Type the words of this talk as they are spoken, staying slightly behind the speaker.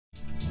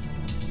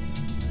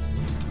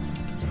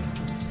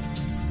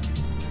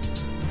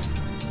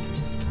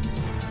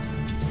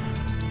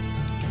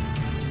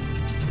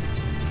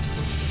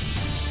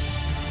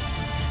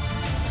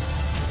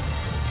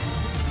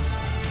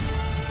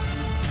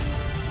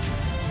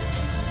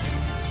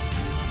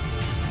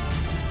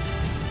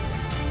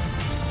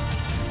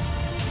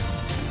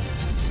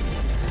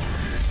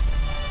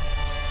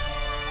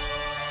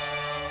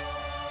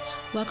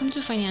Welcome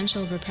to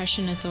Financial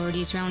Repression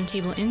Authority's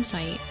Roundtable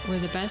Insight, where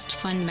the best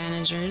fund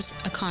managers,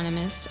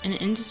 economists, and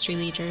industry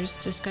leaders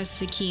discuss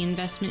the key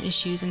investment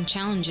issues and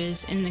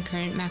challenges in the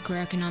current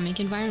macroeconomic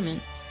environment.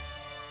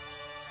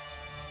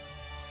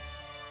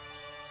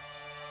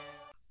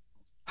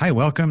 Hi,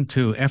 welcome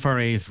to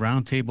FRA's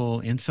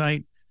Roundtable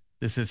Insight.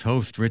 This is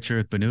host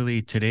Richard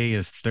Benuli. Today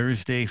is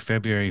Thursday,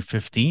 February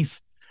 15th.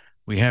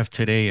 We have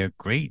today a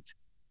great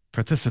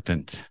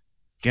participant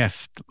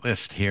guest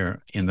list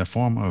here in the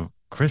form of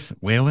Chris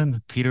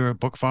Whalen, Peter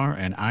Boockvar,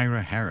 and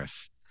Ira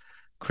Harris.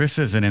 Chris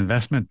is an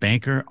investment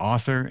banker,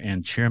 author,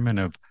 and chairman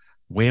of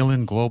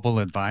Whalen Global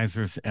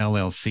Advisors,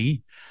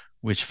 LLC,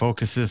 which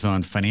focuses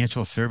on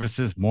financial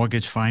services,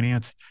 mortgage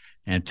finance,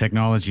 and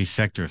technology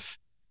sectors.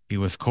 He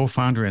was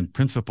co-founder and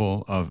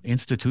principal of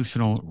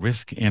Institutional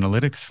Risk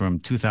Analytics from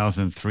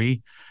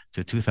 2003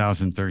 to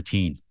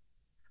 2013.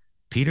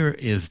 Peter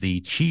is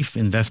the Chief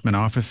Investment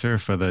Officer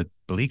for the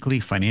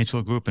Bleakley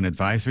Financial Group and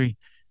Advisory,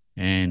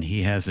 and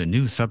he has a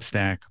new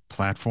Substack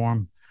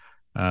platform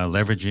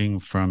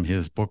leveraging from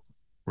his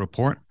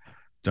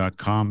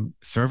bookreport.com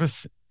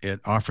service. It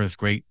offers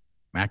great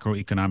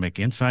macroeconomic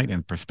insight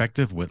and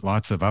perspective with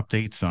lots of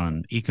updates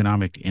on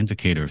economic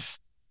indicators.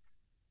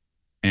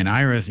 And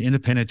Ira is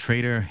independent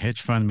trader,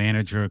 hedge fund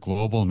manager,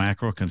 global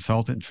macro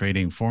consultant,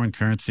 trading foreign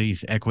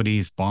currencies,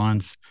 equities,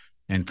 bonds,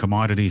 and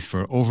commodities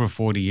for over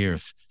 40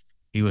 years.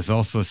 He was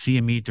also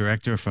CME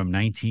director from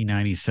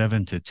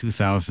 1997 to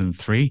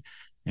 2003,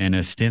 and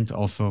a stint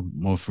also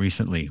most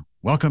recently.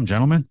 Welcome,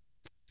 gentlemen.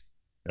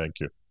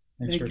 Thank you.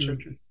 Thanks,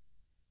 Richard.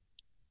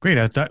 Great.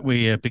 I thought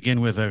we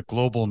begin with a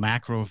global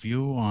macro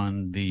view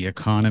on the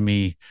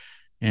economy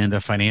and the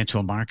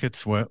financial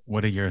markets. What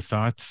are your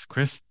thoughts,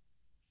 Chris?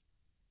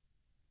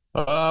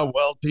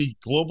 Well, the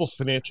global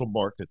financial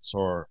markets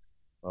are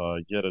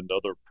yet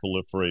another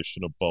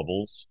proliferation of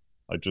bubbles.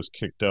 I just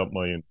kicked out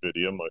my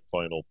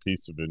final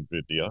piece of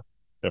NVIDIA,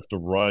 after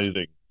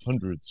riding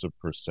hundreds of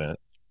percent.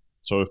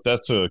 So if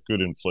that's a good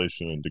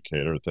inflation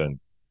indicator, then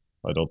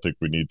I don't think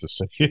we need to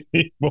say it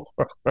anymore.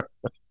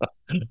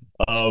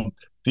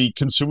 The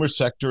consumer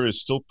sector is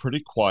still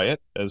pretty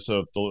quiet as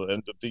of the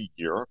end of the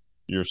year.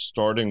 You're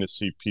starting to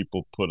see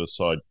people put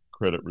aside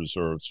credit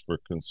reserves for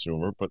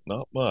consumer, but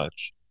not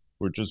much.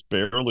 We're just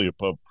barely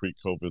above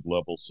pre-COVID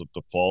levels of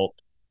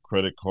default,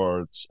 credit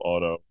cards,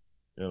 auto,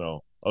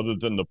 other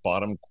than the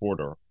bottom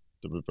quarter,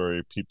 the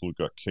very people who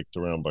got kicked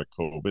around by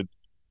COVID.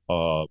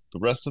 The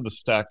rest of the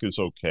stack is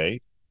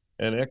okay.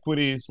 And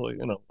equities, like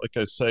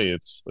I say,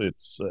 it's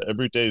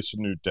every day is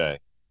a new day.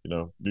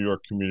 New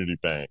York Community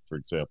Bank, for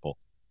example.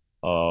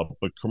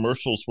 But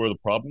commercials where the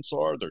problems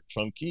are, they're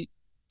chunky,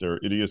 they're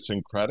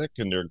idiosyncratic,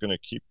 and they're going to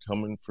keep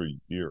coming for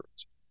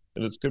years.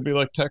 And it's going to be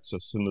like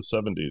Texas in the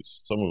 70s.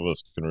 Some of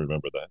us can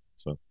remember that.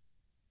 So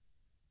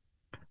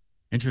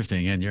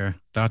interesting. And your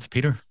thoughts,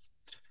 Peter?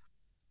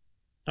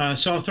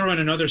 So I'll throw in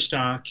another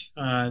stock.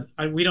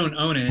 We don't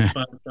own it,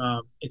 but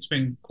it's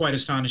been quite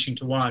astonishing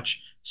to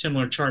watch.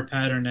 Similar chart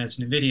pattern as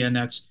NVIDIA, and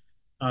that's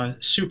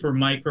Super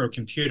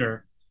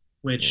Microcomputer,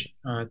 which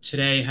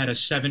today had a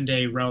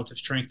 7-day relative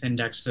strength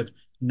index of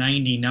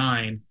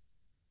 99,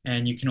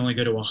 and you can only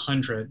go to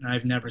 100.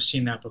 I've never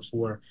seen that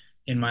before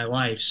in my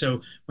life.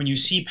 So when you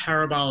see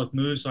parabolic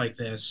moves like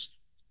this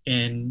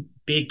in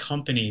big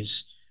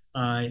companies,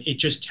 it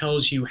just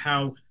tells you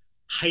how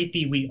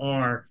hypey we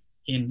are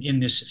in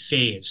this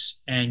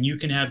phase. And you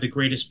can have the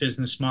greatest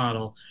business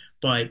model,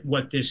 but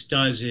what this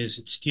does is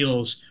it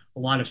steals a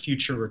lot of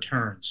future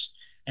returns.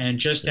 And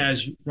just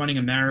as running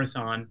a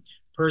marathon,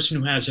 person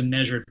who has a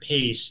measured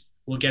pace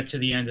will get to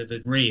the end of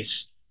the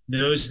race.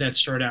 Those that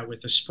start out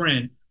with a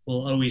sprint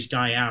will always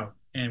die out.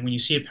 And when you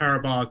see a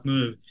parabolic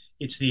move,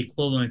 it's the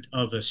equivalent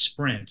of a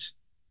sprint.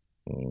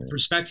 With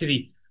respect to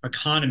the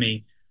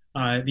economy,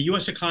 the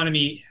U.S.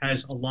 economy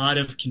has a lot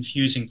of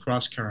confusing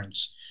cross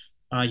currents.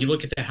 You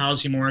look at the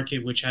housing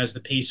market, which has the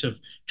pace of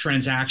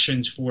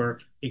transactions for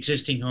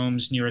existing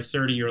homes near a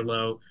 30-year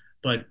low,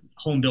 but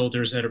home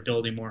builders that are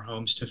building more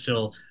homes to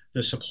fill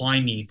the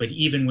supply need. But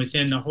even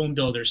within the home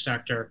builder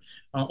sector,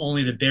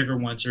 only the bigger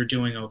ones are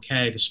doing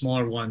okay. The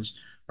smaller ones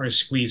are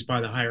squeezed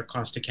by the higher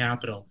cost of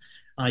capital.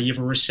 You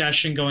have a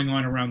recession going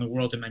on around the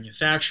world in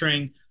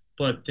manufacturing,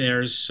 but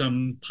there's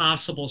some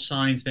possible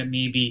signs that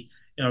maybe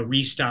a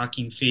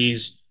restocking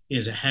phase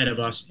is ahead of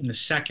us in the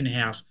second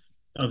half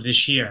of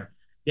this year.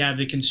 You have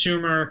the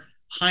consumer,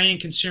 high-end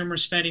consumer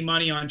spending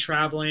money on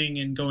traveling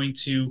and going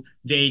to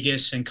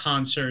Vegas and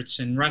concerts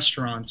and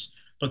restaurants,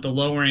 but the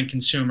lower-end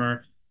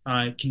consumer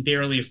can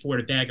barely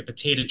afford a bag of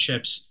potato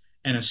chips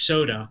and a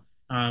soda.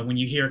 When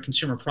you hear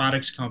consumer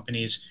products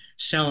companies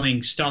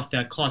selling stuff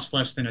that costs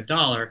less than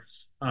 $1,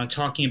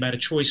 talking about a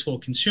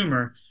choiceful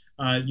consumer,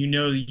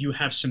 you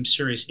have some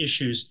serious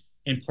issues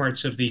in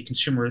parts of the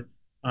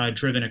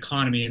consumer-driven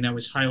economy, and that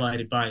was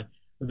highlighted by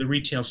the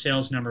retail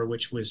sales number,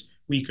 which was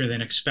weaker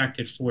than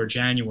expected for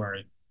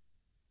January.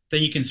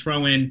 Then you can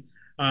throw in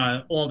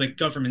all the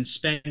government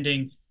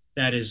spending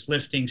that is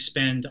lifting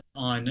spend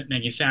on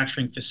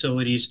manufacturing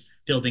facilities,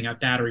 building up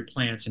battery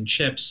plants and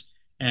chips,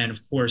 and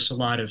of course, a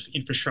lot of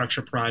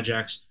infrastructure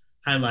projects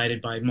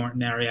highlighted by Martin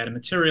Marietta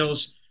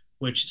Materials,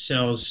 which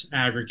sells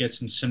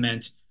aggregates and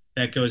cement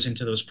that goes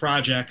into those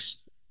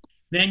projects.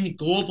 Then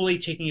globally,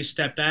 taking a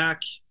step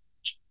back,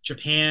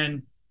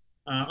 Japan,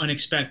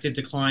 unexpected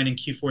decline in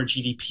Q4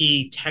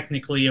 GDP,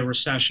 technically a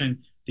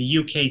recession. The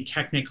UK,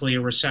 technically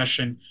a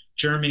recession.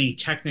 Germany,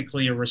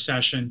 technically a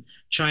recession.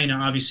 China,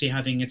 obviously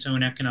having its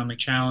own economic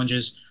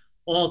challenges,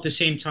 all at the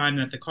same time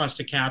that the cost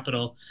of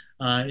capital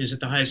is at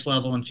the highest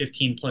level in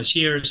 15 plus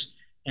years.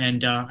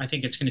 And I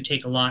think it's going to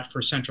take a lot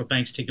for central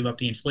banks to give up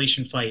the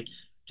inflation fight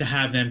to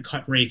have them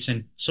cut rates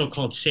and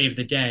so-called save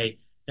the day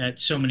that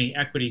so many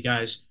equity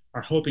guys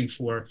are hoping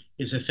for,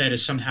 is the Fed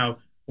is somehow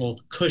will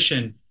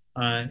cushion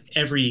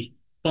every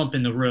bump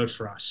in the road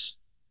for us.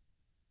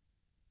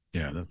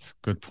 Yeah, that's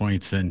good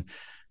points. And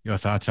your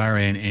thoughts,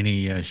 Ira, and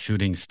any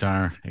shooting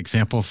star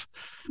examples?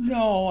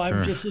 No,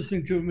 I'm just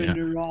listening to them, and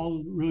they're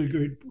all really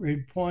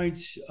great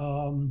points.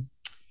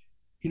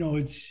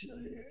 It's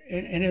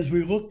and as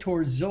we look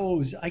towards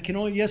those, I can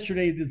only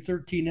yesterday the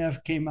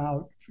 13F came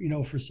out,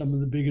 for some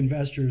of the big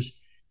investors,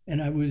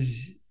 and I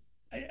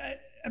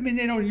mean,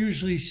 they don't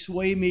usually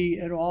sway me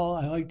at all.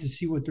 I like to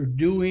see what they're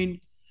doing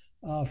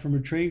from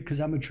a trade, because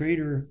I'm a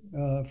trader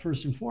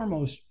first and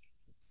foremost.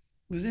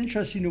 It was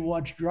interesting to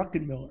watch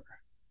Druckenmiller,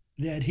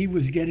 that he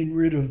was getting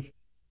rid of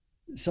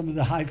some of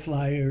the high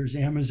flyers,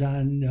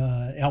 Amazon,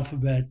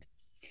 Alphabet,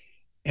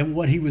 and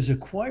what he was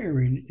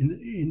acquiring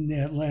in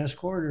that last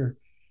quarter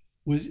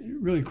was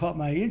really caught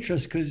my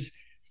interest, because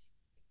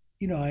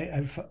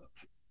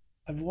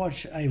I've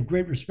watched. I have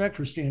great respect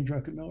for Stan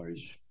Druckenmiller.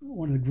 He's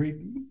one of the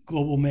great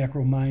global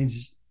macro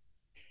minds,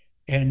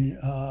 and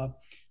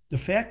the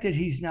fact that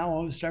he's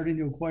now starting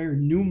to acquire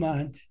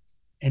Newmont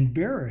and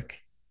Barrick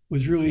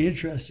was really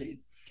interesting,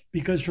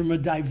 because from a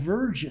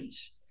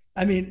divergence,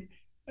 I mean,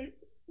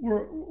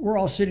 we're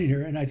all sitting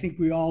here, and I think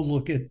we all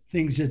look at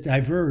things that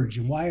diverge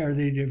and why are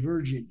they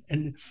diverging.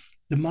 And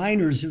the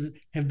miners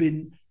have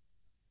been,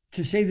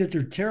 to say that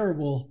they're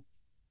terrible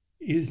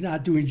is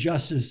not doing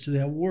justice to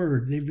that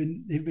word. They've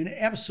been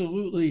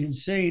absolutely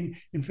insane.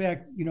 In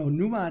fact,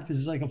 Newmont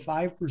is like a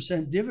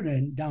 5%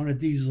 dividend down at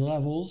these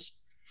levels,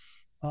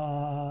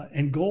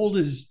 and gold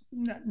is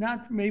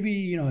not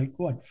maybe like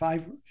what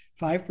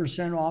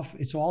 5% off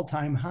its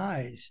all-time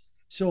highs.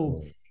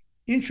 So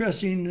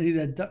interestingly,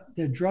 that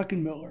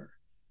Druckenmiller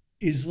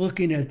is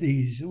looking at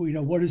these.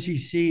 What is he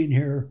seeing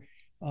here?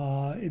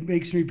 It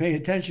makes me pay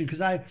attention,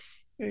 because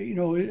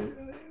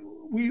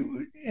we,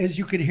 as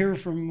you could hear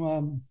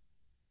from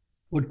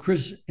what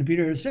Chris and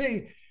Peter are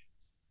saying,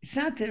 it's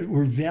not that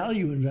we're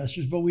value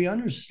investors, but we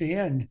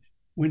understand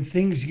when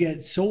things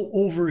get so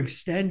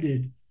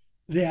overextended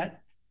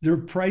that they're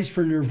priced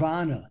for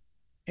nirvana.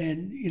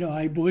 And,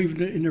 I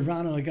believe in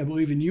nirvana like I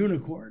believe in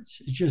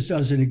unicorns. It just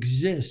doesn't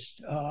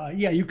exist.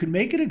 You can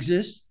make it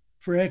exist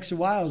for X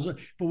whiles,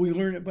 but we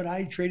learned it. But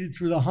I traded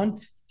through the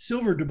Hunt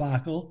silver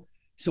debacle,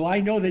 so I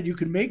know that you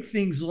can make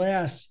things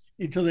last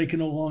until they can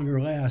no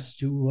longer last.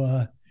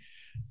 To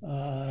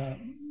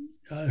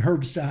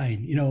Herb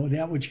Stein,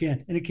 that which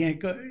can't, and it can't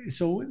go.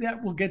 So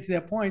that will get to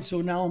that point.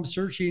 So now I'm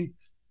searching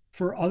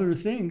for other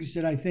things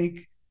that I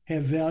think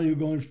have value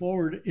going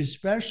forward,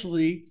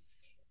 especially,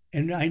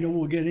 and I know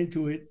we'll get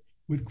into it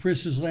with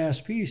Chris's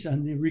last piece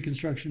on the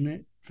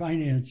reconstruction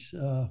finance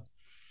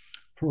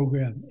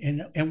program,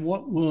 and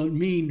what will it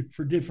mean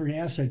for different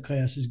asset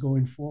classes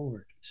going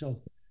forward.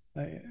 So,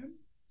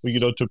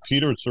 to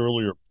Peter's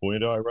earlier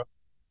point, Ira,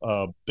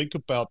 think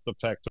about the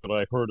fact that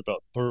I heard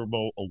about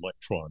Thermo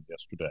Electron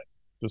yesterday.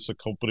 This is a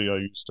company I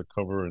used to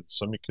cover in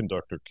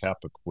semiconductor cap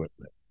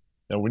equipment.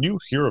 Now, when you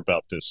hear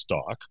about this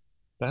stock,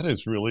 that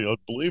is really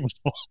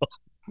unbelievable.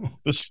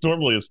 This is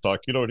normally a stock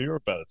you don't hear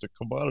about. It's a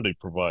commodity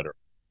provider,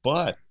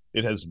 but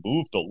it has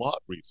moved a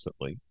lot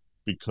recently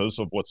because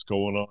of what's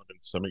going on in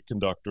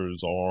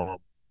semiconductors, ARM,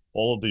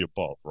 all of the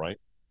above, right?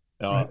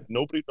 Right.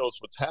 Nobody knows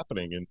what's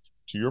happening. And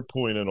to your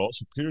point, and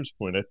also Peter's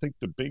point, I think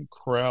the big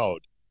crowd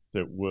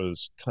that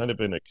was kind of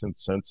in a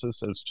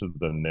consensus as to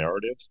the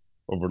narrative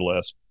over the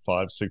last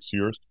 5-6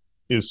 years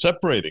is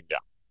separating now.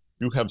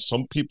 You have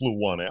some people who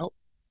want out,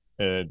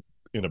 and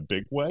in a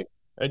big way,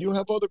 and you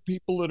have other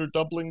people that are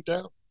doubling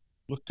down.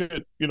 Look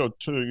at,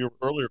 to your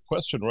earlier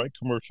question, right?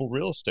 Commercial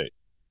real estate.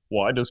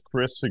 Why does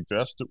Chris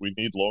suggest that we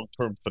need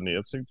long-term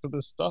financing for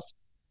this stuff?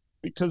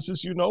 Because,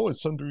 as you know,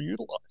 it's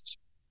underutilized,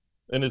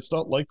 and it's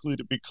not likely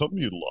to become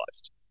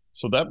utilized.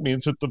 So that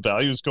means that the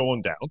value is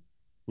going down.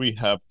 We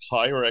have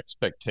higher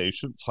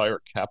expectations,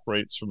 higher cap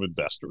rates from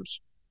investors.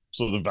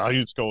 So the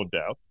value is going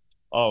down.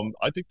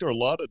 I think there are a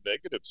lot of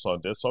negatives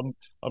on this. I'm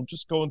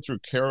just going through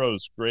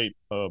Caro's great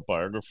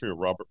biography of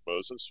Robert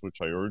Moses, which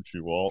I urge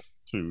you all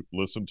to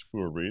listen to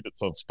or read.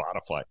 It's on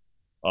Spotify.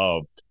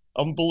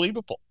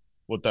 Unbelievable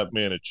what that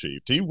man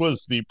achieved. He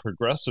was the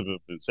progressive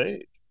of his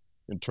age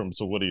in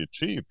terms of what he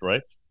achieved,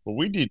 right? But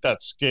we need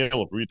that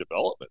scale of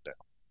redevelopment now.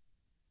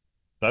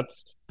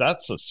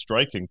 That's a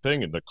striking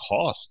thing, and the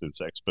cost is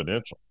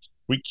exponential.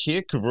 We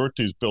can't convert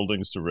these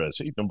buildings to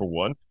resi, number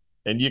one,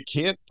 and you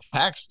can't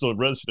tax the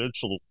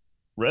residents,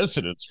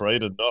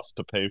 right, enough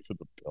to pay for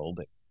the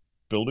building.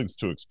 Building's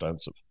too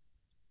expensive.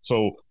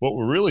 So what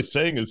we're really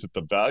saying is that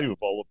the value of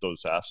all of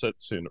those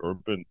assets in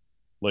urban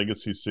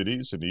legacy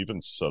cities and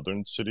even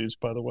southern cities,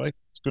 by the way,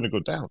 it's going to go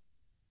down.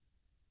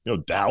 You know,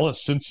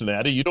 Dallas,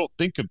 Cincinnati, you don't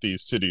think of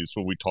these cities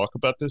when we talk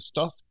about this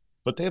stuff,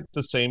 but they have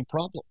the same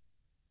problem.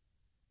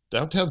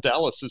 Downtown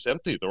Dallas is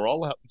empty. They're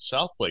all out in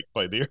South Lake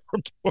by the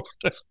airport,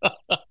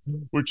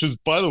 which is,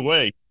 by the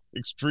way,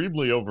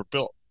 extremely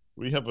overbuilt.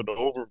 We have an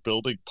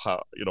overbuilding,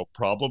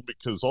 problem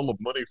because all the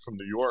money from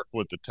New York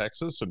went to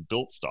Texas and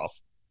built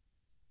stuff,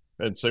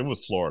 and same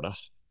with Florida.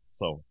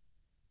 So,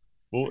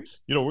 well,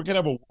 we're going to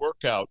have a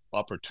workout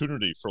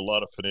opportunity for a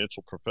lot of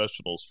financial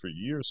professionals for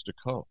years to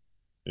come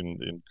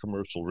in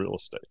commercial real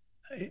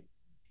estate.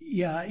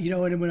 Yeah,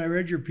 and when I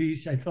read your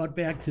piece, I thought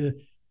back to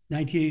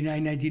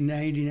 1989,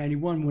 1990,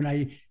 91, when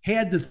I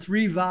had the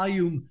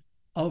 3-volume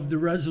of the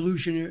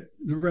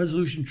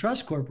Resolution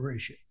Trust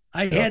Corporation.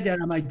 I had that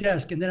on my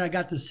desk, and then I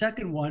got the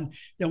second one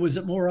that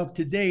was more up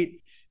to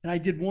date, and I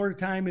did more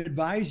time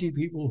advising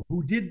people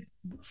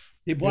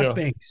they bought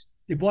banks.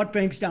 They bought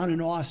banks down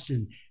in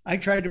Austin. I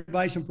tried to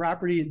buy some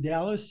property in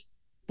Dallas,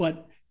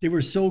 but they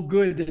were so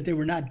good that they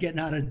were not getting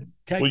out of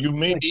tech. Well, you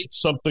may need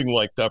something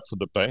like that for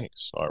the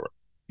banks, Ira.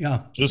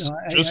 Yeah. Just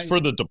for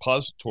the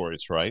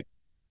depositories, right?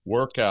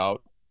 Work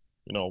out,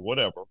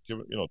 whatever.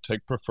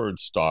 Take preferred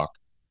stock,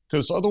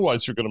 because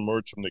otherwise you're going to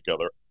merge them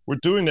together. We're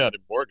doing that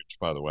in mortgage,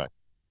 by the way.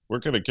 We're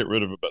going to get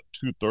rid of about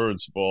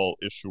 2/3 of all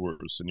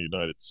issuers in the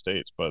United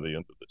States by the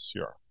end of this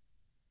year,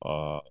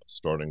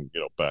 starting,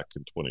 back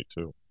in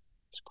 22.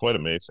 It's quite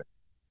amazing.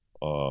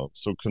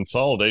 So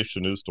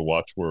consolidation is the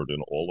watchword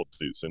in all of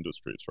these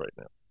industries right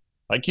now.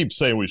 I keep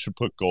saying we should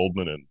put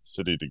Goldman and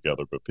Citi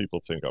together, but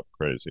people think I'm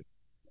crazy.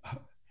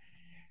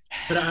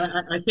 But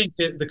I think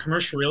that the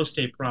commercial real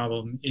estate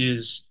problem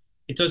is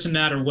it doesn't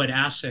matter what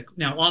asset.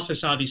 Now,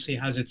 office obviously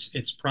has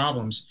its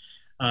problems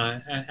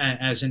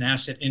as an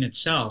asset in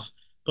itself,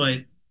 but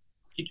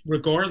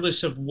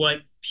regardless of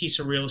what piece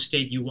of real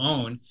estate you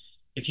own,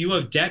 if you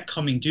have debt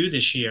coming due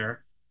this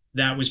year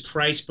that was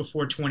priced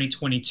before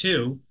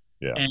 2022,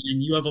 and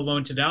you have a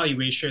loan to value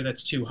ratio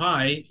that's too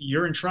high,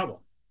 you're in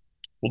trouble.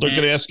 Well, they're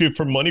going to ask you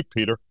for money,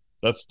 Peter.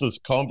 That's this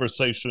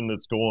conversation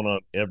that's going on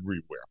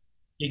everywhere.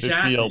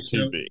 Exactly. 50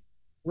 LTV.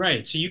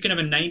 Right. So you can have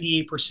a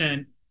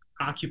 98%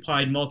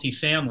 occupied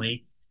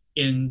multifamily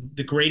in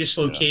the greatest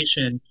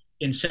location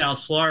in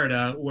South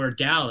Florida or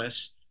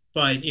Dallas,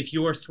 but if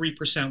your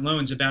 3%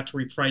 loan's about to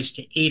reprice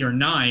to 8 or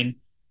 9,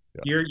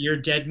 you're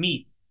dead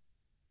meat.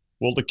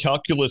 Well, the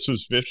calculus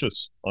is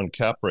vicious on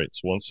cap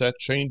rates. Once that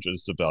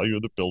changes, the value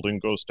of the building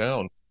goes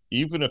down,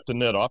 even if the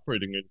net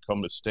operating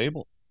income is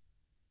stable.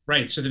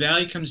 Right. So the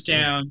value comes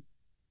down,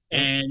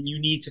 and you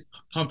need to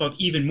pump up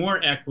even more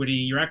equity.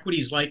 Your equity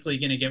is likely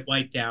going to get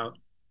wiped out,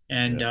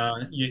 and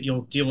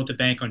you'll deal with the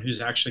bank on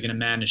who's actually going to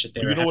manage it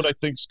there. You know what I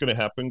think is going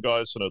to happen,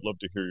 guys, and I'd love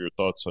to hear your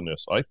thoughts on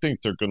this. I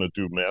think they're going to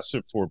do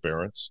massive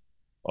forbearance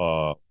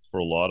for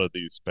a lot of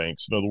these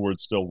banks. In other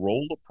words, they'll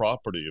roll the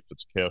property if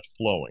it's cash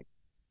flowing,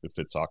 if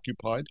it's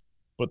occupied,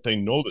 but they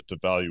know that the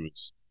value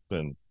has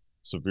been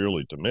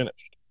severely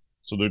diminished.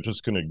 So they're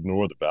just going to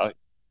ignore the value.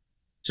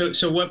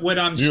 So what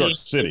I'm New seeing, York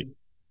City.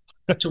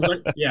 So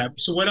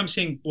what I'm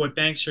seeing, what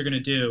banks are going to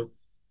do,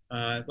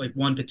 like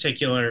one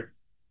particular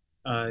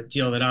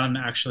deal that I'm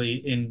actually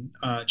in,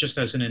 just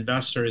as an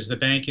investor, is the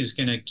bank is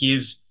going to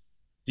give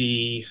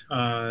the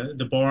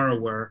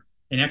borrower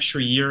an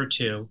extra year or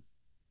two,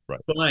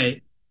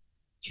 but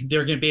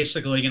they're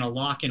basically going to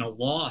lock in a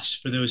loss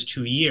for those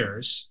 2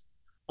 years,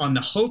 on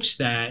the hopes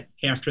that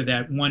after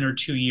that 1 or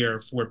 2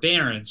 year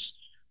forbearance,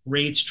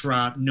 rates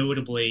drop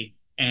notably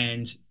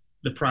and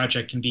the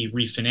project can be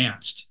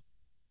refinanced.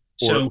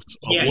 So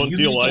one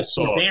deal I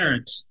saw,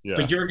 forbearance,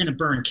 but you're going to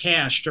burn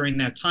cash during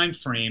that time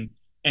frame,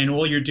 and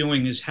all you're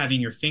doing is having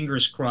your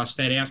fingers crossed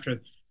that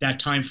after that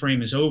time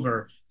frame is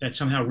over, that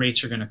somehow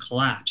rates are going to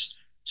collapse.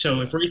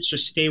 So if rates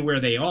just stay where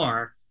they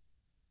are,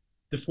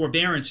 the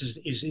forbearance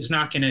is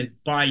not going to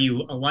buy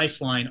you a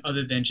lifeline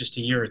other than just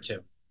a year or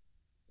two.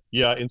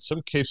 Yeah, in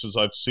some cases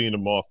I've seen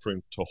them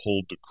offering to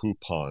hold the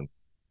coupon,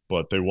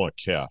 but they want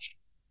cash.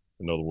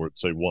 In other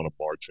words, they want a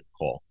margin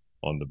call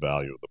on the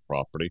value of the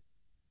property.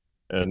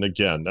 And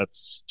again,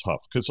 that's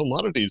tough because a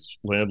lot of these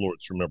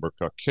landlords, remember,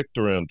 got kicked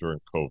around during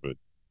COVID.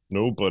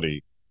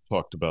 Nobody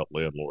talked about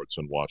landlords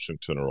in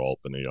Washington or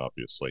Albany,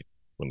 obviously,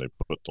 when they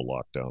put the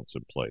lockdowns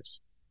in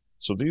place.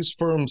 So these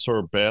firms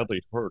are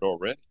badly hurt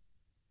already.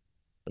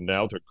 And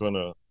now they're going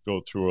to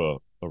go through a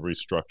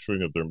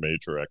restructuring of their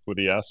major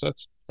equity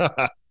assets.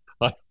 I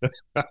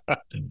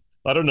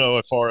don't know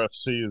if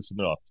RFC is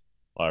enough,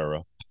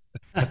 Ira.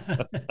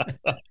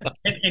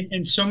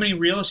 and so many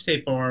real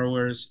estate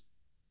borrowers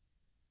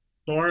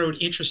borrowed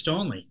interest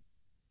only.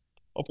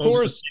 Of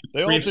course,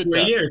 they all did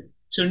that. Years.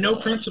 So no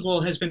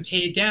principal has been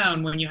paid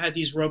down when you had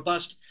these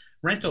robust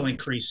rental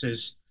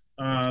increases.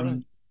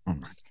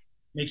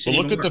 Makes it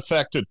look at the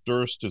fact that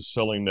Durst is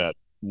selling that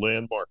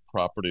landmark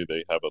property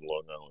they have in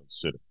Long Island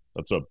City.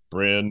 That's a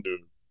brand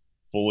new,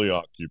 fully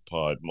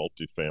occupied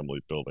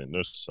multifamily building.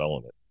 They're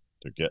selling it.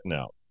 They're getting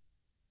out.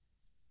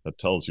 That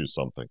tells you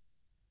something.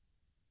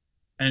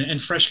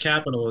 And fresh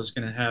capital is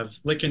going to have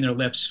licking their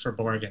lips for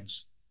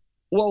bargains.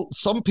 Well,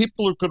 some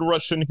people are going to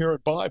rush in here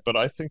and buy, but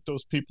I think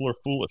those people are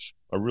foolish.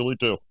 I really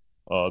do.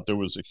 There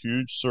was a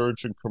huge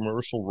surge in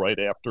commercial right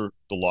after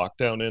the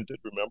lockdown ended,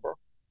 remember?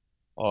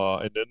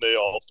 And then they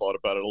all thought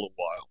about it a little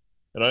while.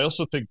 And I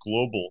also think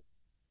global,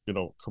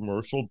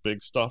 commercial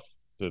big stuff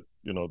that,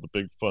 the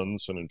big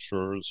funds and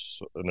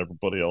insurers and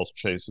everybody else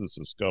chases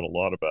has got a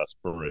lot of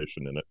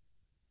aspiration in it.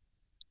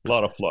 A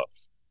lot of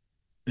fluff.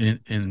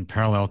 In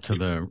parallel to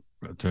the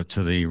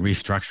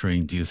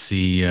restructuring, do you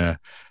see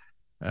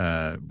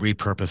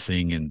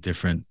repurposing in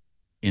different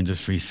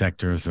industry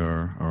sectors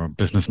or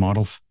business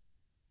models?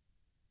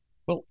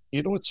 Well,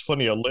 it's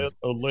funny. A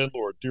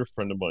landlord, dear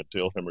friend of mine,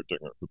 Dale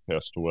Hemmerdinger, who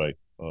passed away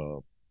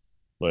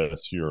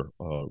last year,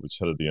 was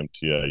head of the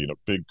MTA,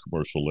 big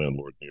commercial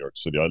landlord in New York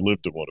City. I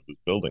lived in one of his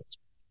buildings.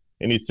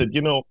 And he said,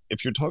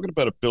 if you're talking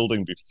about a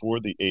building before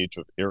the age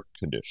of air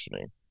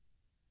conditioning,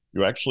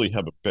 you actually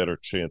have a better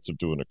chance of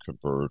doing a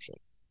conversion.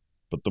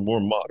 But the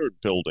more modern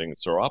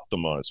buildings are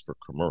optimized for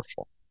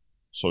commercial.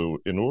 So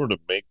in order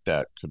to make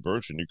that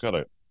conversion, you got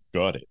to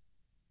gut it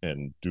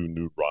and do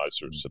new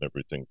risers and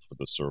everything for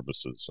the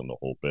services and the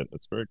whole bit.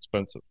 It's very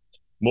expensive.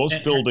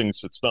 Most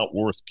buildings, it's not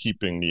worth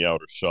keeping the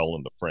outer shell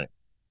and the frame,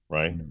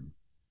 right?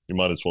 You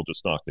might as well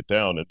just knock it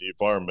down. And the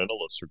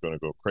environmentalists are going to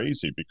go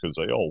crazy because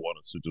they all want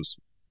us to just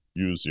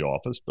use the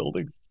office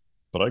buildings.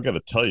 But I got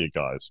to tell you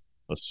guys,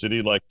 a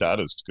city like that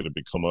is going to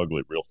become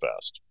ugly real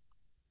fast.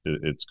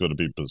 It's going to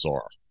be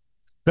bizarre.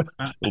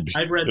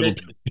 I read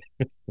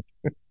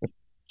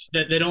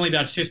that only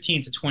about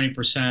 15 to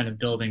 20% of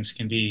buildings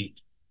can be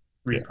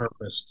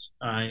repurposed.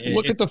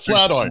 Look at the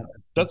Flatiron.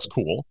 That's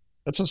cool.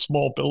 That's a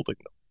small building,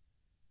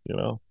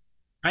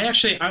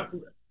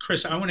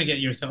 Chris, I want to get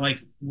your thought. Like,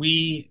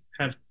 we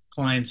have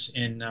clients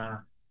in,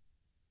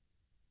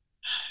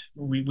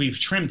 we've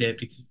trimmed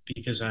it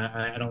because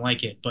I don't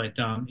like it, but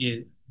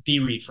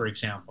BREIT, for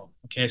example.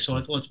 Okay, so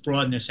let's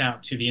broaden this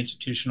out to the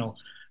institutional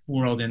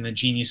world and the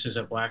geniuses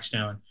of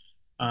Blackstone.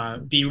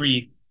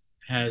 BREIT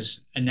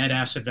has a net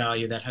asset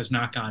value that has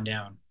not gone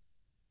down.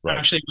 Right.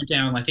 Actually went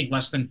down, I think,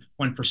 less than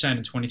 1%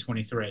 in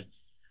 2023.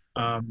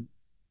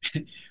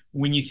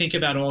 When you think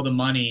about all the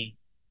money,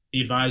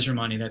 the advisor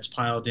money that's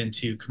piled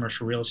into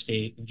commercial real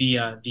estate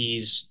via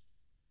these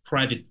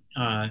private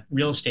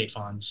real estate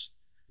funds,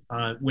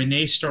 when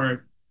they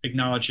start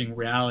acknowledging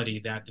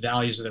reality that the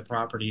values of their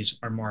properties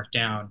are marked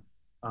down,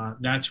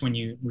 that's when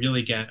you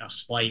really get a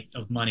flight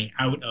of money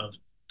out of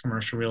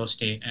commercial real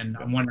estate. And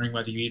I'm wondering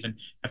whether you even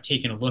have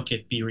taken a look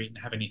at BREIT and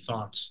have any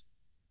thoughts.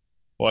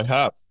 Well, I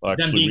have.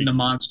 Actually, them being the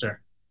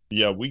monster.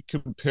 Yeah, we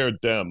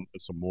compared them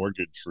as a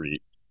mortgage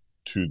REIT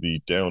to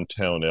the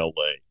downtown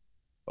LA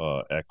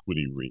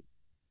equity REIT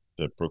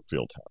that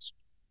Brookfield has.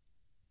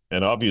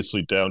 And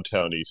obviously,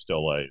 downtown East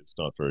LA is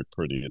not very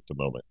pretty at the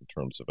moment in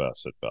terms of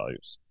asset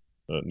values.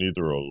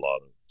 Neither are a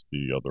lot of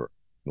the other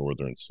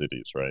northern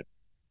cities, right?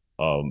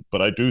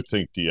 But I do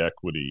think the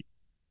equity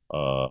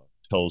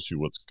tells you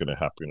what's going to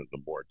happen in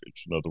the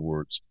mortgage. In other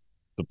words,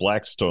 the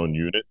Blackstone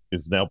unit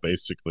is now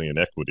basically an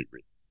equity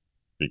REIT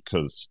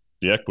because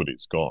the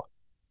equity's gone.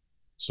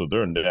 So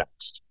they're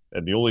next.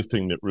 And the only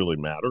thing that really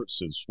matters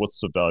is what's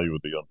the value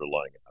of the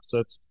underlying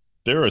assets.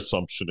 Their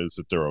assumption is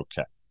that they're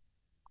okay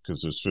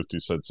because there's 50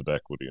 cents of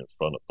equity in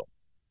front of them.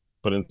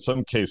 But in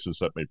some cases,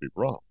 that may be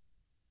wrong.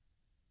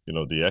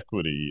 The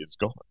equity is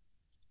gone.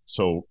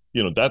 So,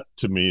 that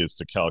to me is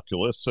the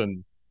calculus.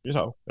 And,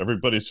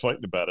 everybody's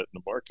fighting about it in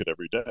the market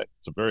every day.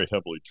 It's a very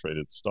heavily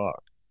traded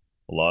stock.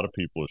 A lot of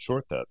people are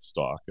short that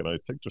stock. And I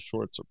think the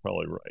shorts are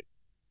probably right.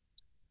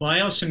 Well, I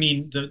also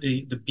mean the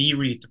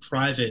BREIT, the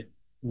private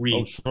REIT.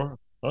 Oh, sure.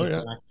 Oh,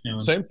 yeah.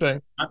 Same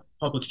thing. Not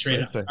public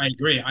trade. I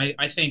agree.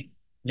 I think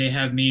they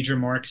have major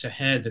marks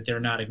ahead that they're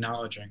not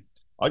acknowledging.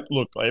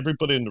 Look,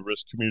 everybody in the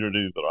risk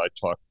community that I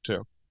talk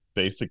to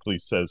basically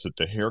says that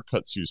the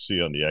haircuts you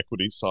see on the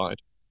equity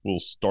side will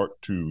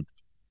start to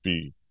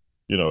be,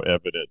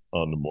 evident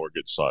on the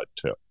mortgage side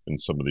too in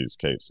some of these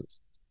cases.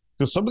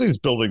 Because some of these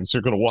buildings are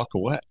going to walk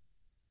away.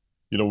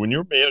 When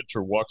your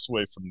manager walks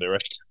away from their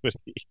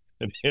equity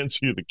and hands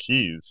you the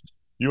keys,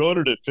 you own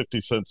it at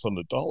 50 cents on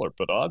the dollar,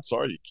 but odds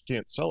are you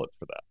can't sell it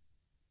for that.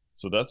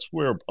 So that's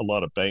where a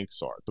lot of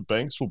banks are. The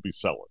banks will be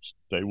sellers.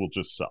 They will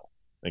just sell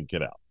and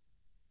get out.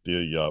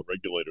 The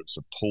regulators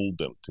have told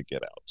them to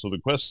get out. So the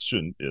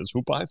question is,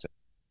 who buys it?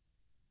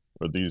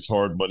 Are these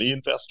hard money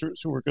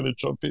investors who are going to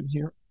jump in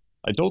here?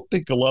 I don't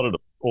think a lot of the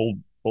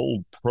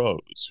old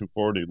pros who've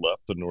already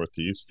left the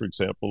Northeast, for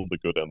example, to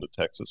go down to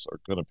Texas are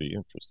going to be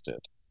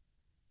interested.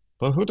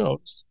 But who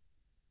knows?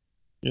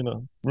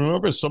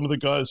 Remember some of the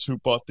guys who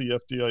bought the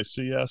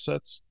FDIC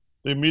assets?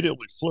 They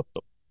immediately flipped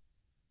them,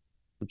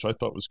 which I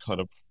thought was kind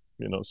of,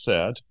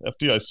 sad.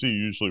 FDIC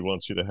usually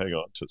wants you to hang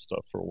on to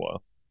stuff for a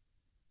while.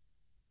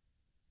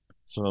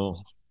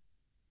 So,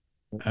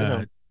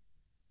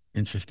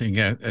 interesting.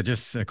 Yeah,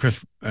 just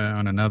Chris,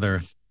 on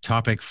another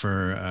topic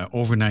for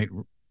overnight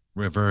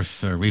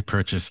reverse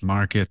repurchase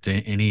market.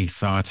 Any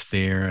thoughts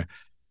there?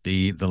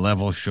 The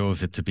level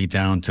shows it to be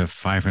down to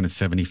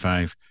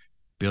 575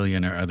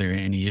 billion. Are there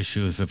any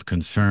issues of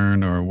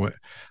concern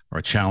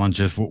or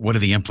challenges? What are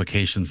the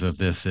implications of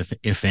this,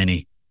 if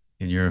any,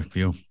 in your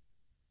view?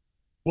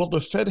 Well,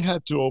 the Fed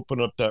had to open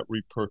up that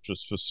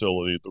repurchase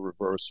facility, the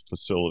reverse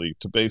facility,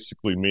 to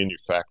basically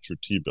manufacture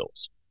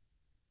T-bills.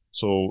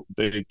 So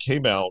they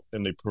came out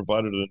and they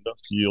provided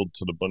enough yield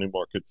to the money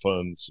market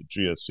funds,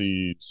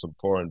 GSEs, some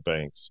foreign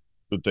banks,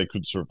 that they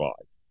could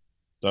survive.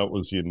 That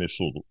was the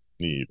initial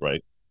need,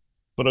 right?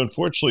 But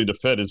unfortunately, the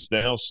Fed is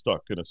now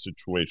stuck in a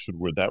situation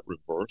where that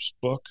reverse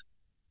book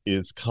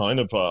is kind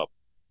of a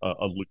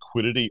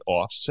liquidity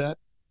offset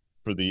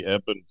for the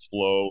ebb and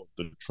flow of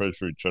the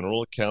Treasury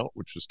General Account,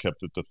 which is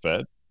kept at the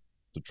Fed.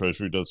 The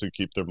Treasury doesn't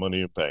keep their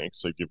money in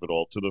banks. They give it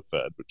all to the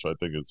Fed, which I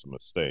think is a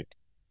mistake.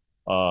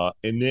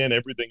 And then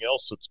everything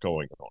else that's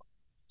going on.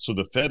 So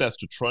the Fed has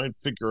to try and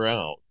figure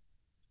out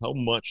how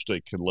much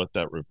they can let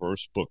that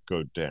reverse book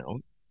go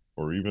down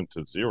or even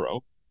to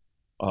zero,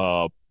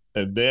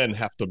 and then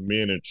have to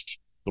manage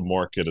the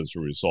market as a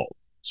result.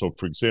 So,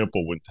 for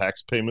example, when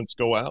tax payments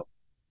go out,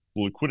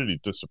 the liquidity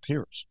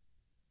disappears.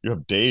 You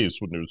have days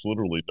when there's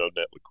literally no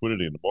net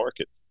liquidity in the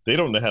market. They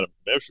don't know how to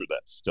measure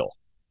that still.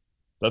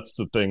 That's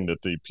the thing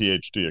that the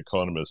PhD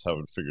economists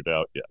haven't figured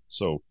out yet.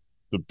 So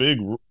the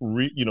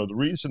the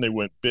reason they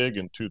went big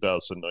in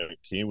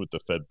 2019 with the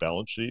Fed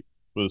balance sheet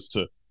was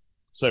to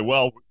say,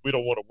 well, we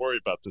don't want to worry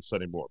about this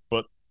anymore.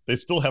 But they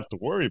still have to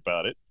worry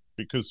about it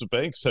because the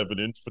banks have an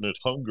infinite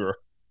hunger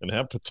and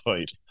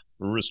appetite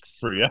for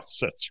risk-free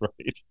assets,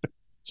 right?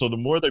 So the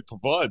more they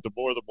provide, the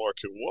more the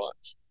market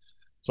wants.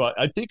 So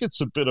I think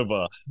it's a bit of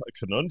a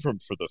conundrum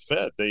for the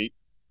Fed. They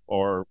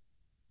are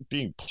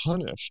being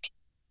punished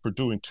for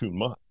doing too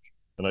much.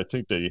 And I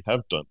think they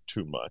have done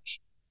too much.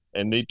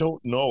 And they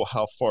don't know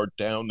how far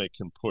down they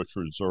can push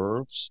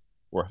reserves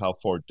or how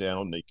far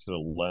down they can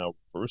allow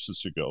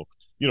reverses to go.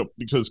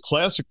 Because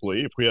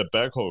classically, if we had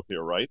Bagho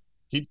here, right,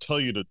 he'd tell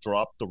you to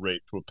drop the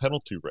rate to a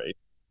penalty rate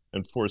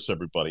and force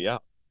everybody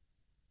out.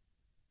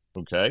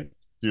 Okay?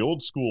 The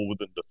old school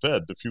within the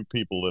Fed, the few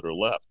people that are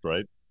left,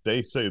 right,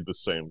 they say the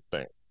same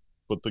thing.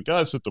 But the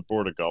guys at the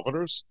Board of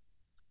Governors,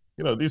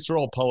 these are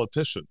all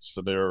politicians.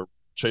 So they're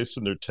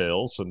chasing their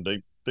tails and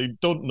they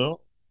don't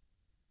know.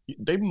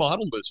 They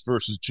model this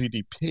versus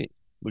GDP,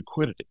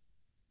 liquidity.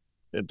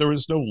 There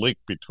is no link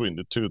between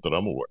the two that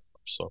I'm aware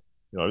of. So,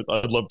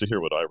 I'd love to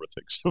hear what Ira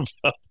thinks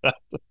about that.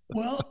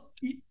 Well,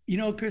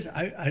 Chris,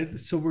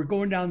 so we're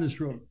going down this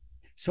road.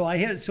 So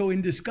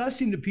in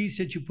discussing the piece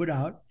that you put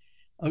out,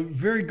 a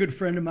very good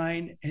friend of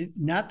mine, and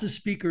not the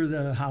Speaker of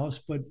the House,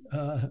 but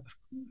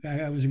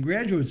I was in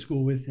graduate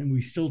school with him.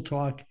 We still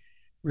talk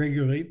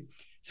regularly.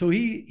 So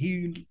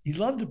he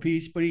loved the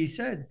piece, but he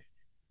said,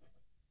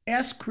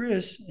 ask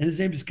Chris, and his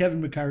name is Kevin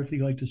McCarthy,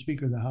 like the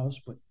Speaker of the House,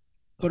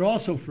 but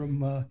also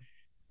from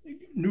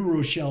New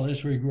Rochelle,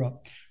 that's where he grew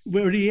up.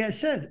 Where he has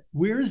said,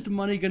 where is the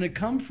money going to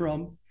come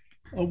from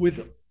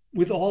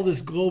with all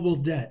this global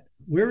debt?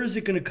 Where is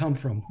it going to come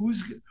from?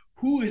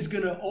 Who is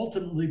going to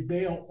ultimately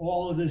bail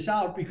all of this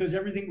out? Because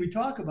everything we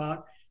talk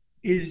about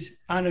is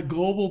on a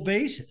global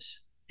basis.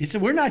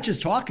 We're not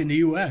just talking the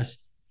U.S.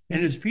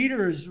 And as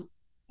Peter has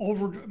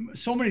over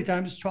so many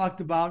times talked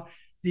about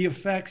the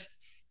effects,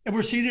 and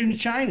we're seeing it in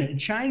China. And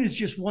China is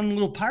just one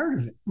little part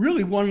of it,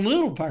 really one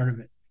little part of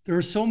it. There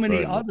are so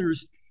many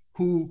others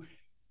who,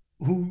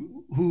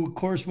 of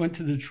course, went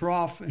to the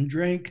trough and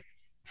drank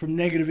from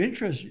negative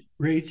interest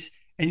rates.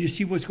 And you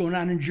see what's going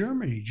on in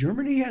Germany.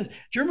 Germany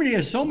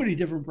has so many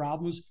different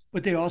problems,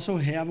 but they also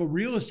have a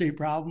real estate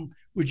problem,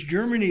 which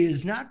Germany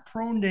is not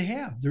prone to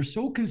have. They're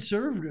so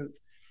conservative,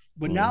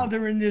 but now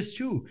they're in this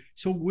too.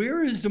 So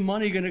where is the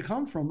money going to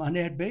come from on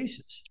that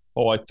basis?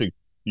 Oh, I think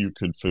you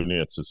could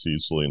finance this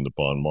easily in the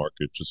bond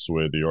market, just the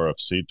way the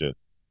RFC did.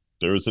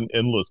 There is an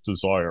endless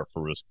desire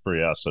for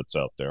risk-free assets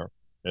out there.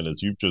 And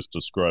as you've just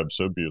described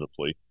so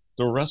beautifully,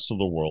 the rest of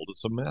the world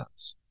is a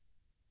mess.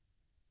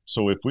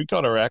 So if we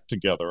got our act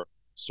together,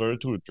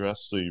 started to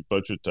address the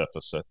budget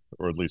deficit,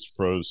 or at least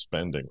froze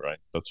spending, right?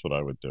 That's what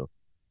I would do.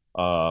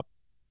 A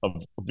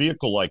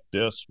vehicle like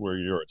this, where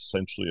you're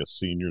essentially a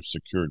senior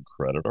secured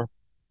creditor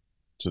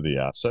to the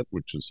asset,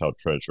 which is how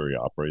Treasury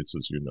operates,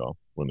 as you know,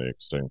 when they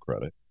extend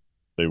credit,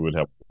 they would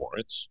have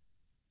warrants.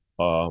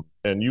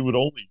 And you would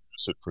only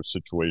use it for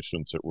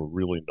situations that were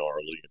really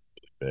gnarly and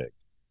really big.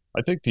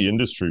 I think the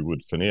industry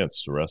would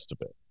finance the rest of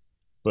it.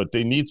 But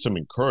they need some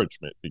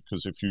encouragement,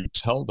 because if you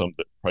tell them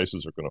that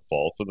prices are going to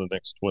fall for the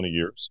next 20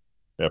 years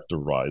after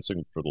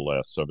rising for the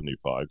last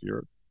 75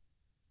 years,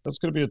 that's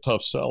going to be a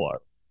tough sell.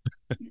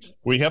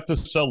 We have to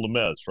sell the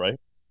mess, right?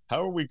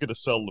 How are we going to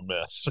sell the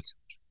mess?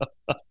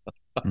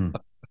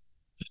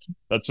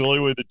 That's the only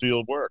way the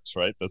deal works,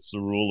 right? That's the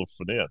rule of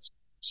finance.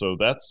 So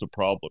that's the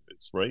problem.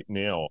 It's right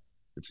now,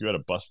 if you had a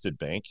busted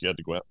bank, you had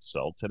to go out and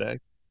sell today,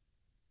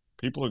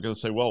 people are going to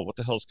say, well, what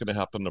the hell is going to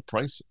happen to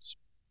prices?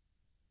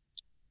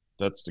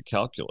 That's the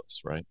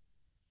calculus, right?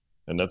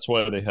 And that's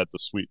why they had to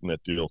sweeten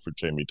that deal for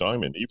Jamie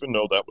Dimon, even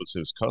though that was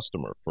his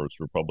customer, First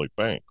Republic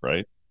Bank,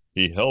 right?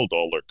 He held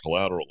all their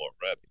collateral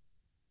already,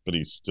 but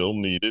he still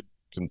needed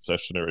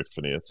concessionary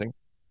financing.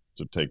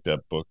 to take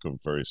that book of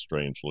very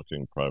strange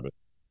looking private,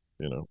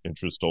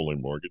 interest only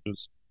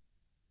mortgages.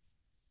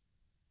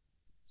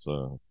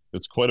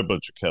 It's quite a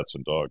bunch of cats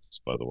and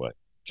dogs, by the way.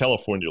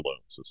 California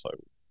loans, as I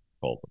would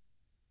call them.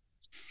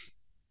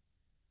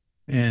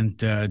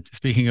 And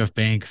speaking of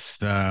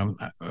banks,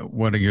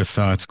 what are your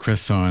thoughts,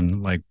 Chris,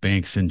 on like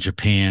banks in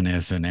Japan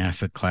as an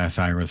asset class?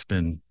 Ira's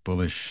been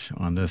bullish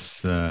on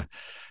this,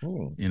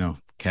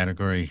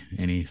 category.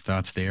 Any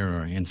thoughts there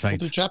or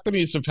insights? Well, the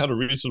Japanese have had a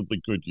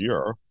reasonably good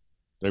year.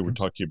 They were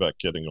talking about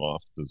getting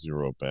off the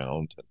zero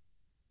bound and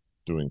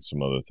doing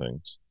some other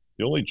things.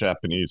 The only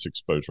Japanese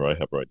exposure I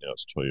have right now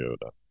is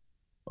Toyota,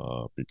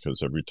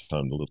 because every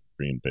time the little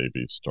green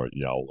babies start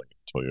yowling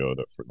at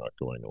Toyota for not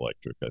going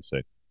electric, I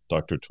say,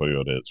 Dr.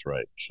 Toyota is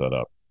right. Shut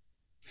up.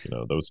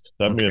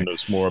 That man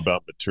knows more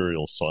about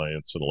material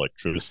science and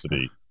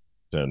electricity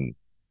than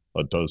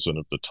a dozen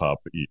of the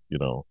top,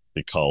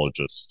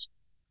 ecologists.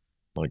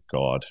 My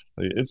God,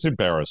 it's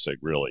embarrassing,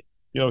 really.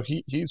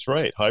 He's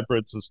right.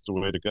 Hybrids is the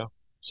way to go.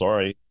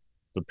 Sorry,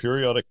 the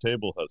periodic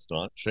table has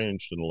not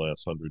changed in the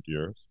last 100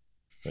 years.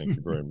 Thank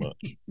you very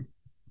much.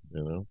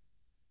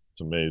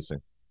 It's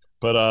amazing.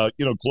 But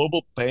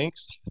global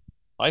banks.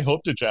 I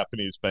hope the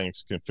Japanese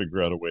banks can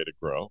figure out a way to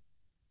grow.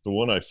 The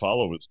one I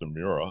follow is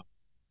Nomura.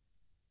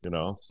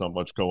 It's not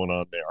much going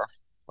on there.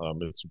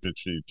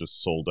 Mitsubishi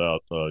just sold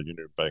out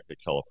Union Bank of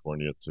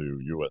California to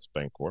U.S.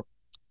 Bancorp,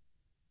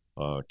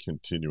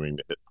 continuing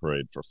the hit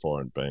parade for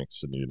foreign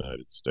banks in the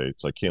United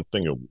States. I can't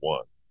think of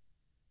one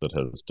that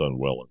has done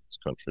well in this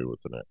country with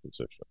an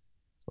acquisition.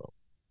 So,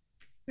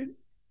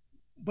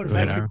 but if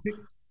I could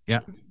yeah,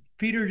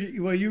 Peter,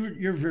 well,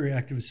 you're very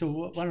active,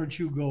 so why don't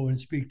you go and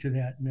speak to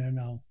that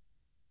now?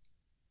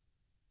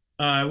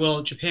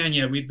 Well, Japan,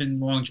 yeah, we've been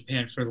long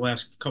Japan for the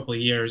last couple of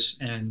years,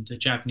 and the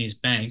Japanese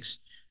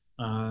banks.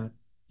 I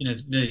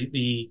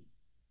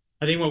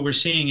think what we're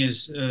seeing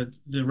is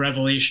the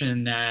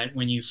revelation that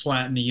when you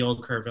flatten the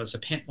yield curve as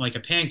like a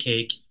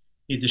pancake,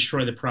 you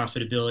destroy the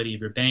profitability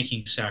of your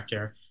banking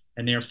sector,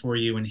 and therefore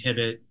you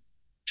inhibit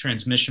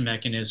transmission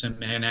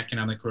mechanism and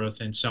economic growth,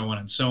 and so on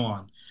and so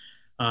on.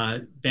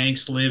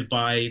 Banks live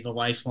by the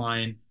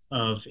lifeline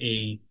of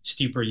a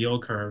steeper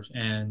yield curve,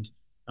 and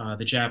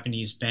the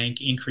Japanese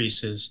bank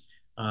increases,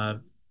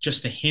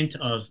 just a hint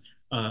of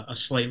a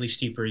slightly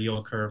steeper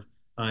yield curve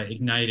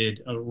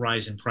ignited a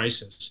rise in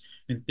prices.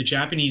 The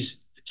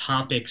Japanese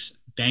Topix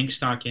Bank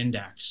Stock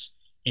Index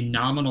in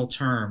nominal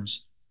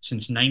terms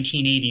since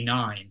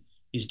 1989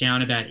 is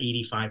down about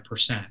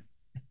 85%,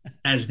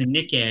 as the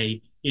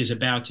Nikkei is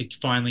about to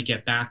finally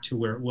get back to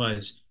where it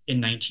was in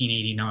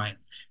 1989.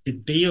 The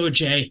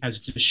BOJ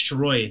has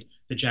destroyed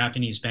the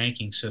Japanese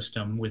banking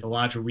system, with a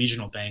lot of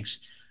regional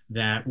banks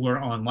that were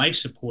on life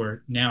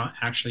support now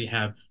actually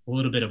have a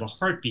little bit of a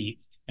heartbeat.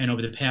 And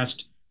over the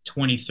past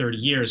 20, 30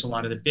 years, a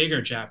lot of the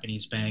bigger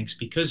Japanese banks,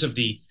 because of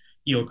the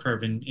yield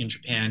curve in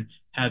Japan,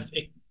 have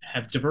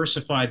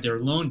diversified their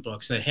loan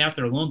books, that half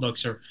their loan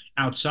books are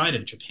outside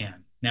of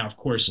Japan. Now, of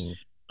course,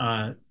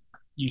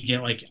 you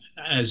get like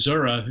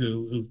Azura,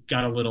 who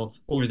got a little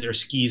over their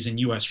skis in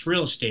U.S.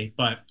 real estate,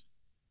 but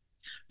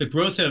the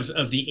growth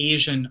of the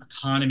Asian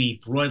economy,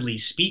 broadly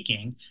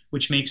speaking,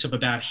 which makes up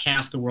about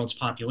half the world's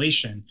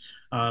population,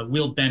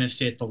 will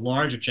benefit the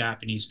larger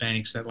Japanese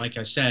banks that, like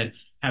I said,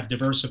 have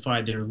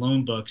diversified their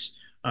loan books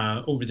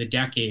over the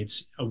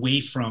decades away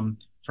from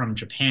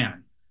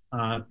Japan.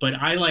 But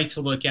I like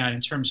to look at,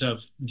 in terms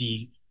of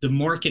the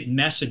market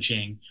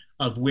messaging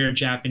of where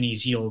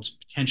Japanese yields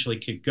potentially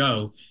could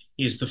go,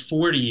 is the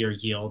 40-year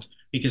yield,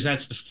 because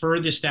that's the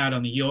furthest out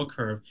on the yield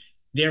curve.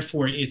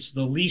 Therefore, it's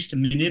the least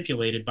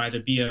manipulated by the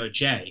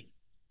BOJ.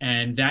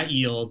 And that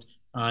yield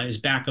is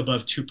back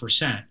above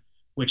 2%,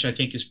 which I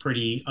think is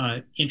pretty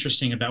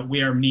interesting about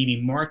where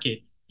maybe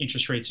market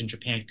interest rates in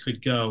Japan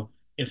could go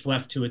if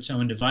left to its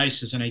own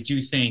devices. And I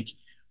do think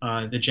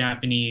the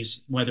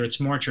Japanese, whether it's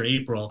March or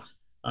April,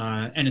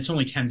 and it's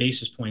only 10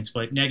 basis points,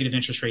 but negative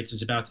interest rates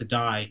is about to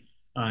die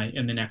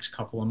in the next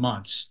couple of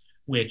months,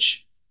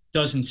 which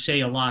doesn't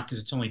say a lot because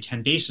it's only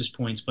 10 basis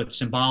points, but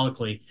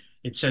symbolically,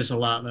 it says a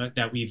lot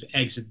that we've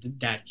exited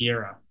that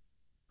era.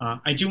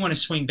 I do want to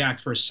swing back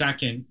for a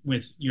second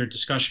with your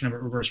discussion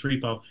about reverse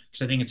repo,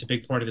 because I think it's a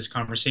big part of this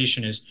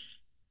conversation.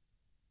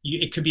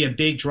 It could be a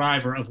big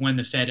driver of when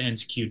the Fed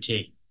ends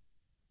QT.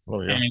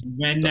 Oh, yeah, and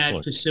when definitely.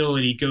 That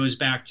facility goes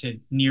back to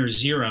near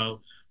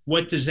zero,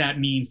 what does that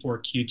mean for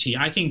QT?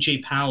 I think Jay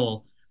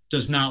Powell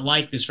does not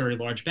like this very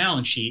large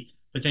balance sheet,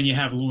 but then you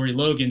have Lori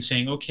Logan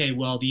saying, okay,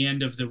 well, the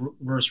end of the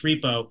reverse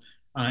repo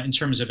in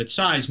terms of its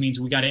size means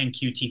we got to end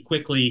QT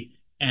quickly,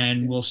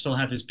 and we'll still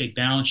have this big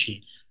balance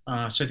sheet.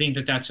 So I think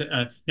that's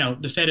now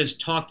the Fed has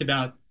talked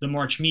about the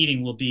March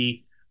meeting will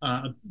be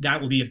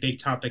that will be a big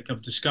topic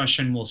of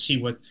discussion. We'll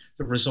see what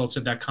the results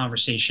of that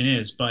conversation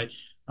is, but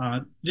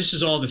this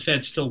is all the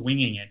Fed still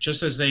winging it,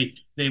 just as they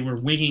were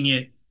winging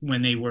it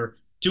when they were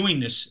doing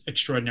this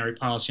extraordinary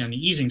policy on the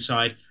easing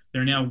side.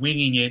 They're now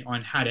winging it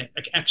on how to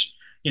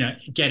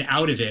get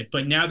out of it.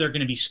 But now they're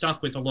going to be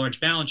stuck with a large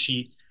balance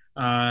sheet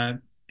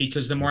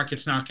because the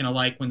market's not going to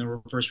like when the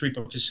reverse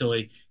repo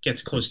facility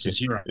gets close to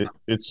zero.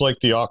 It's like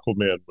the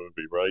Aquaman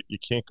movie, right? You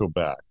can't go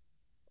back.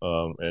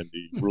 And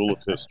the rule of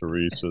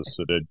hysteresis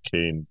that Ed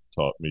Kane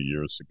taught me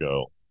years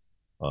ago,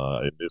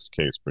 in this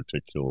case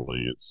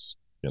particularly, is,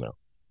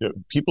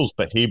 people's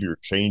behavior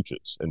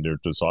changes and their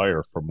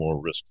desire for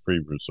more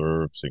risk-free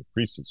reserves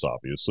increases,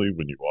 obviously,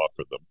 when you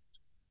offer them.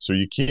 So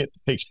you can't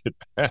take it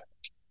back.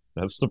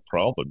 That's the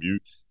problem.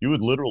 You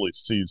would literally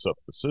seize up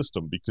the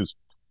system because,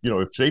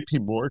 if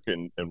JP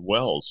Morgan and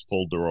Wells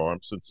fold their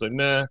arms and say,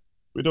 nah,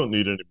 we don't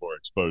need any more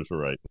exposure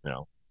right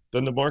now,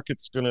 then the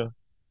market's going to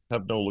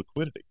have no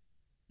liquidity.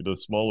 The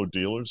smaller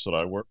dealers that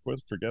I work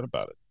with, forget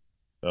about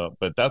it.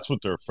 But that's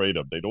what they're afraid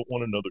of. They don't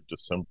want another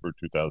December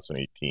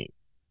 2018,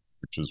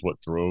 which is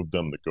what drove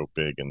them to go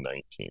big in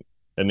 19.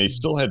 And they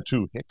still had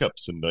 2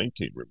 hiccups in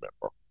 19,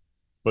 remember.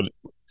 But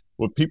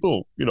what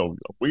people,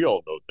 we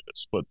all know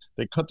this, but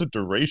they cut the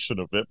duration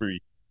of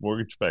every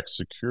mortgage-backed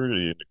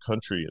security in the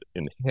country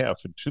in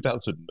half in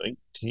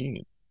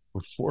 2019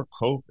 before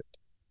COVID.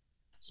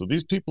 So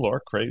these people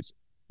are crazy.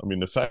 I mean,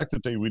 the fact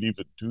that they would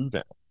even do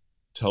that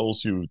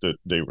tells you that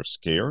they were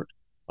scared.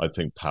 I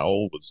think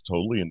Powell was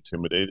totally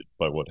intimidated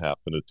by what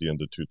happened at the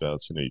end of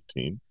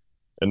 2018,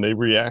 and they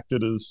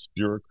reacted as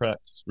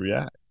bureaucrats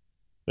react.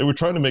 They were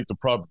trying to make the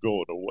problem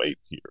go away,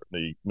 Peter,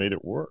 and they made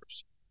it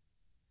worse.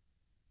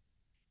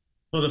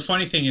 Well, the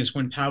funny thing is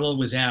when Powell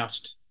was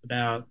asked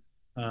about,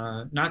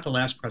 not the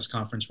last press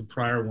conference, but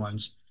prior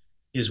ones,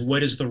 is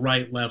what is the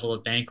right level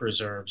of bank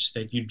reserves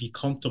that you'd be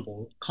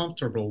comfortable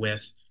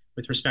with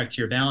respect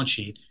to your balance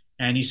sheet?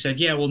 And he said,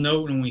 yeah, we'll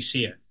know when we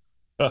see it.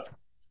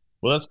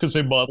 Well, that's because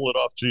they model it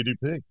off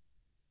GDP.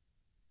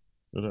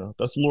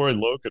 That's Lori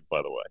Logan,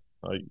 by the way.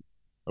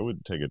 I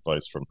wouldn't take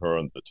advice from her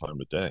on the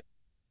time of day.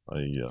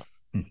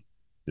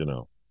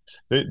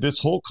 This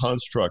whole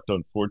construct,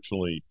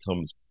 unfortunately,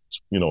 comes,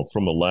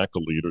 from a lack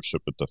of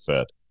leadership at the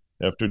Fed.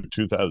 After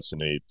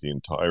 2008, the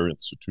entire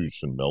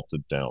institution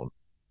melted down,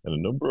 and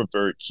a number of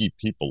very key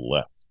people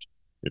left.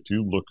 If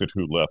you look at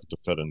who left the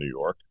Fed of New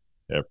York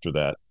after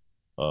that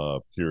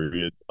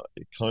period,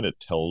 it kind of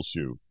tells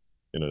you,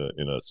 in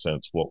a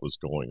sense, what was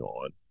going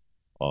on.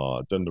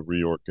 Then the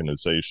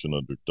reorganization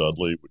under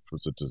Dudley, which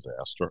was a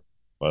disaster,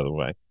 by the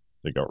way.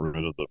 They got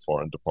rid of the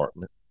foreign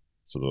department.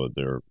 So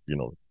their,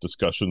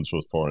 discussions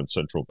with foreign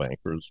central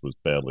bankers was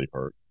badly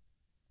hurt.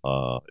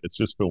 It's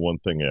just been one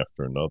thing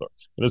after another.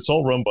 And it's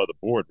all run by the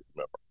board,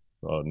 remember.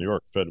 New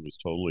York Fed was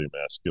totally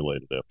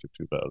emasculated after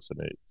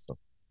 2008. So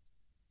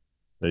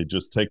they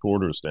just take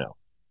orders now.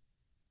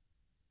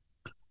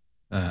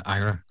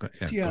 Ira, go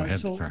ahead.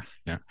 So,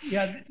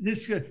 this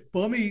is good.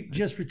 Well, let me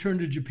just return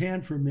to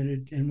Japan for a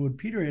minute and what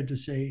Peter had to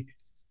say.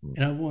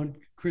 And I want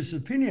Chris's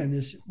opinion on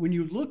this. When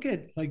you look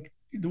at like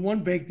the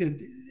one bank that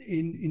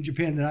in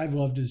Japan that I've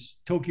loved is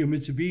Tokyo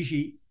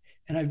Mitsubishi,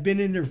 and I've been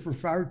in there for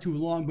far too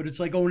long, but it's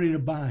like owning a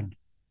bond.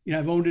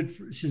 I've owned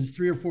it since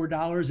 $3 or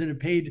 $4 and it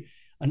paid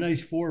a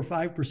nice 4 or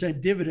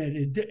 5% dividend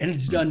and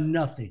it's done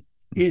nothing.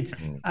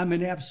 I'm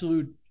an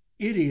absolute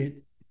idiot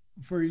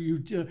for you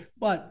to,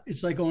 but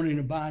it's like owning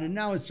a bond, and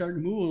now it's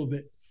starting to move a little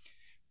bit.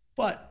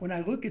 But when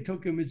I look at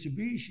Tokyo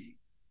Mitsubishi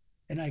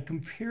and I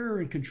compare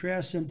and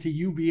contrast them to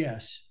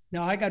UBS,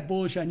 now I got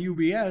bullish on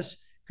UBS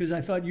because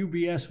I thought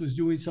UBS was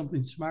doing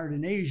something smart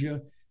in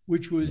Asia,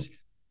 which was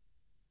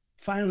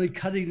finally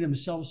cutting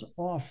themselves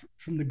off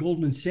from the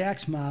Goldman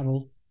Sachs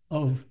model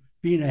of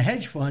being a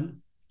hedge fund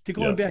to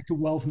going back to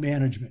wealth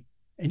management.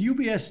 And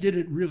UBS did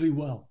it really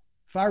well.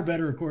 Far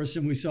better, of course,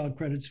 than we saw at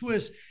Credit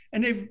Suisse,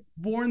 and they've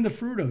borne the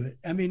fruit of it.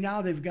 I mean,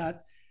 now they've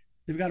got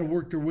to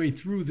work their way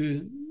through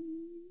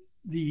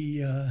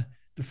the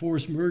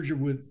forced merger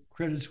with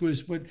Credit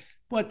Suisse,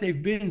 but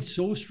they've been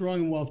so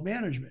strong in wealth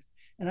management.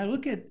 And I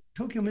look at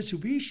Tokyo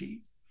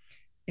Mitsubishi,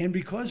 and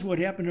because of what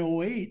happened in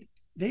 2008,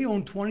 they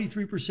own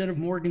 23% of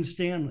Morgan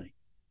Stanley,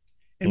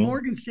 and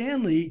Morgan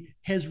Stanley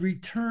has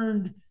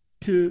returned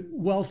to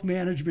wealth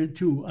management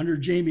too under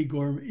Jamie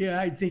Gorman. Yeah,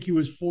 I think he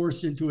was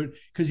forced into it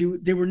because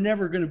they were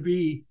never going to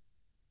be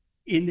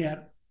in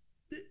that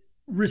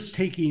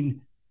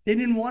risk-taking. They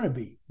didn't want to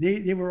be.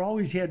 They were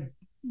always had,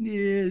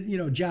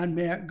 John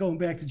Mack, going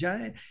back to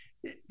John,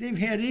 they've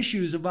had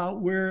issues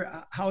about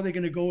how they're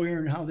going to go here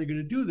and how they're going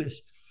to do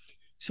this.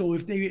 So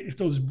if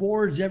those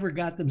boards ever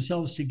got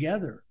themselves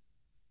together,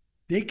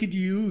 they could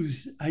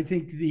use, I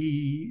think,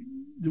 the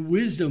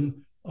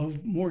wisdom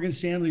of Morgan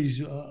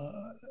Stanley's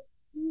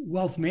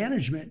wealth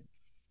management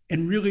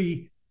and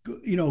really,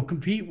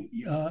 compete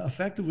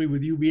effectively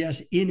with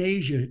UBS in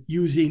Asia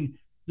using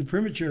the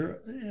perimeter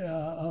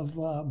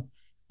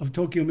of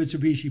Tokyo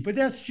Mitsubishi. But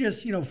that's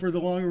just, for the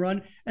long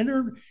run. And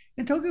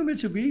Tokyo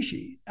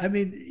Mitsubishi, I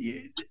mean,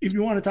 if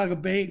you want to talk a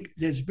bank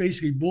that's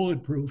basically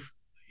bulletproof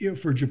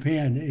for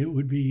Japan, it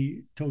would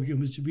be Tokyo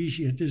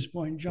Mitsubishi at this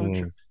point in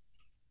juncture.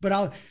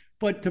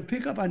 But to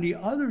pick up on the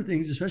other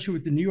things, especially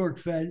with the New York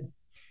Fed,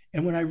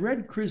 and when I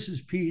read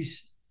Chris's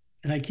piece,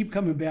 and I keep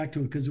coming back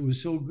to it because it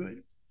was so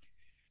good,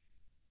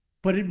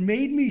 but it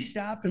made me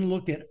stop and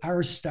look at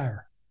R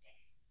star.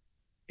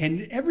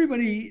 And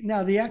everybody,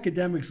 now the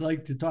academics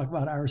like to talk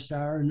about R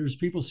star, and there's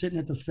people sitting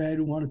at the Fed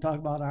who want to talk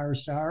about R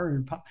star,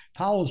 and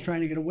Powell's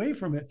trying to get away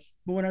from it.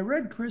 But when I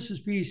read Chris's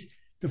piece,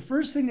 the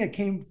first thing that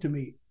came to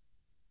me,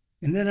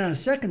 and then on a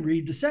second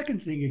read, the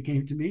second thing that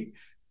came to me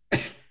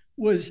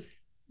was,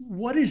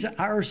 what is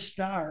R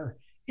star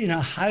in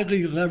a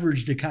highly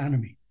leveraged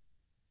economy?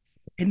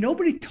 And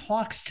nobody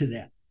talks to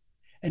that.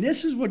 And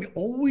this is what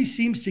always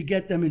seems to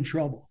get them in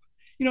trouble.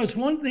 You know, it's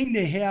one thing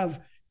to have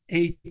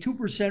a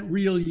 2%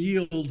 real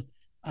yield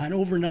on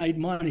overnight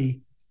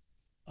money,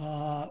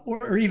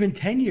 or even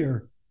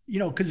 10-year, you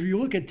know, because if you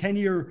look at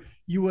 10-year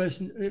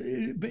US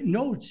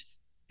notes,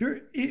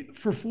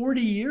 for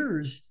 40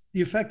 years,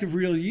 the effective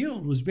real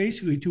yield was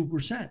basically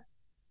 2%.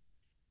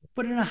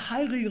 But in a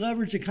highly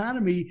leveraged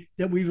economy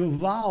that we've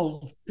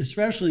evolved,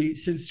 especially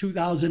since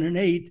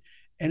 2008,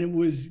 and it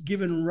was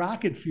given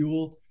rocket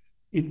fuel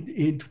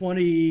in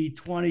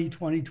 2020,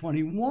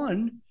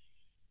 2021,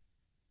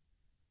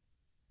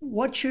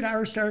 what should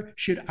R star?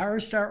 Should R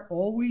star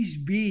always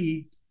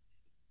be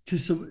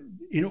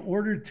in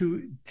order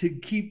to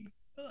keep,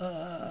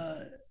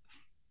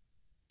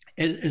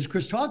 as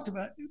Chris talked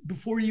about,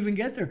 before you even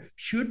get there,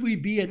 should we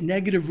be at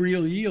negative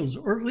real yields,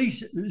 or at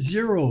least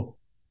zero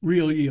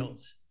real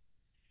yields?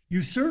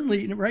 You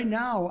certainly, right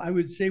now, I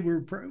would say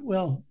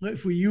well,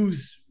 if we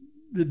use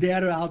the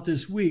data out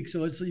this week,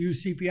 so let's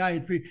use CPI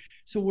at 3,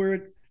 so we're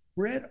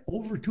at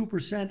over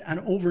 2% on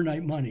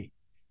overnight money.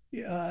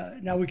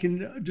 Now we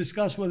can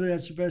discuss whether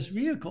that's the best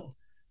vehicle,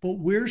 but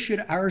where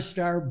should R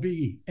star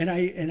be? And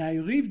I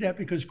leave that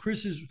because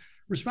Chris's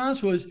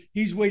response was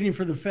he's waiting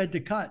for the Fed to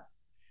cut.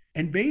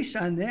 And based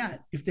on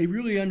that, if they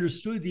really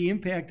understood the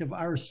impact of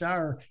R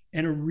star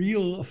and a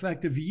real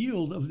effective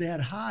yield of that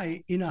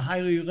high in a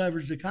highly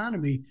leveraged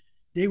economy,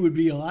 they would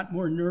be a lot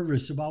more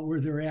nervous about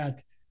where they're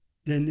at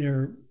than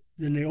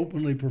they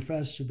openly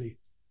profess to be.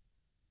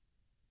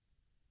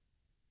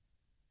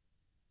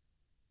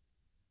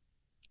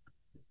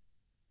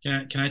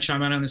 Can I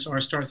chime in on this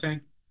R star thing?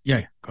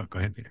 Yeah, go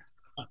ahead, Peter.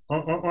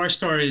 R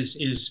star is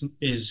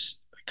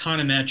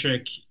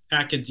econometric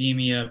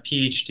academia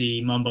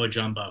PhD mumbo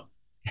jumbo.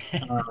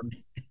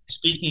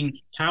 Speaking,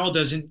 Powell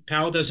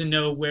doesn't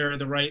know where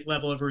the right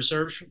level of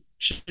reserve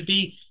should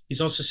be.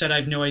 He's also said, I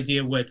have no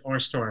idea what R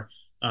star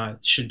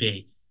should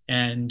be.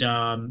 And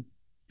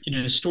you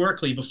know,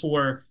 historically,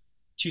 before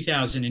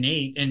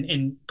 2008,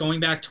 and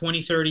going back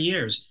 20, 30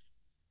 years,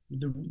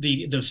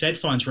 the Fed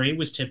funds rate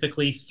was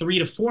typically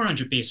 300 to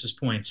 400 basis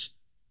points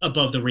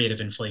above the rate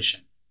of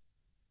inflation.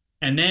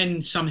 And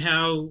then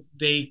somehow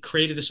they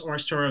created this R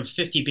star of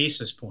 50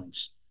 basis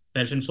points.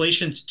 That if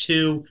inflation's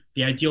 2,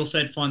 the ideal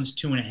Fed funds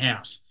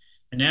 2.5.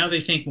 And now they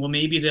think, well,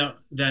 maybe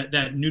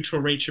that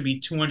neutral rate should be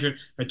 200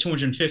 or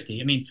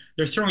 250. I mean,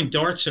 they're throwing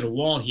darts at a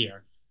wall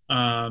here,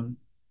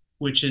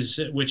 which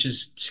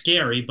is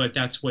scary, but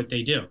that's what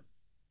they do.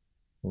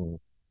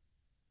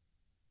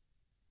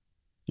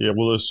 Yeah,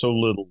 well, there's so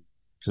little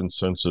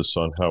consensus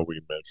on how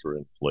we measure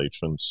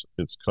inflations.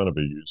 It's kind of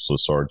a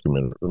useless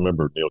argument.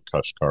 Remember, Neil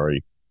Kashkari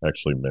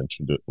actually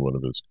mentioned it in one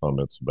of his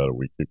comments about a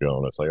week ago,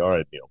 and I was like, all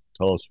right, Neil,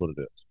 tell us what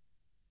it is.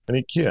 And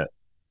he can't.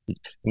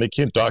 And they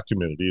can't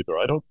document it either.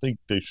 I don't think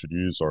they should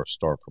use R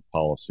star for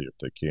policy if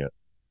they can't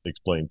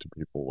explain to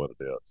people what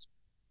it is.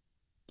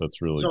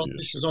 That's really the issue.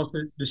 This is also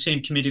the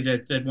same committee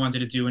that wanted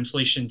to do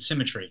inflation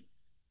symmetry.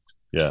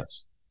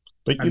 Yes.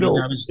 But you know,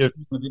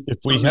 if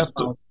we have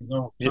to,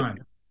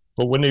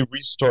 but when they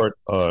restart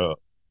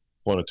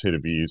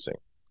quantitative easing,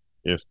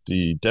 if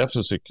the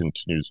deficit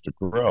continues to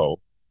grow,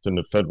 then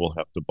the Fed will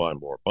have to buy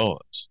more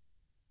bonds.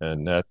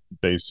 And that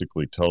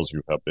basically tells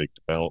you how big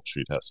the balance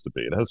sheet has to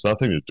be. It has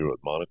nothing to do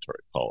with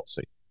monetary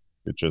policy.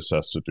 It just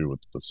has to do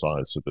with the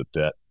size of the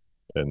debt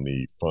and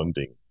the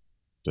funding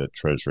that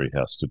Treasury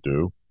has to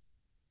do.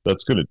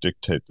 That's going to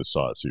dictate the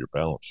size of your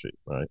balance sheet,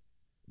 right?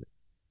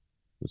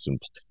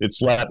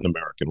 It's Latin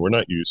American. We're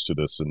not used to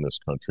this in this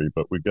country,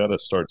 but we've got to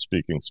start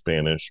speaking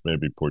Spanish,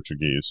 maybe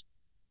Portuguese,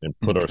 and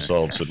put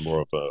ourselves in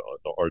more of an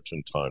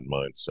Argentine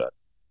mindset.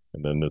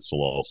 And then this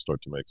will all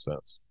start to make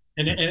sense.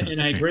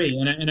 And I agree.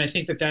 And I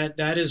think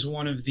that is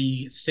one of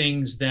the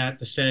things that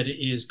the Fed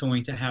is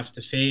going to have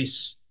to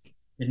face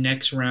the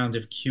next round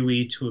of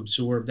QE to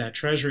absorb that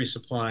Treasury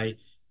supply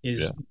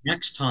is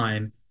next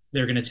time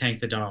they're going to tank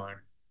the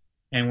dollar.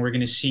 And we're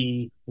going to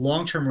see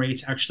long-term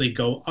rates actually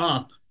go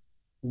up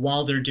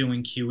while they're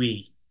doing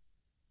QE.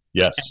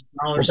 Yes.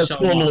 Well, that's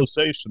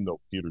normalization,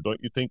 though, Peter. Don't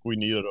you think we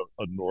need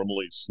a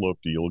normally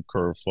sloped yield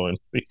curve finally?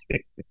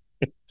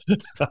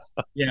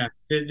 Yeah.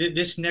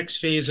 This next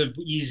phase of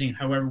easing,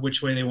 however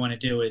which way they want to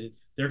do it,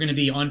 there are going to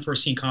be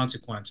unforeseen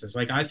consequences.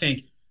 Like, I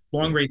think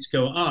long rates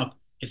go up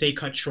if they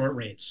cut short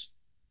rates.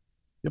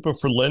 Yeah, but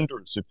for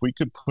lenders, if we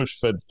could push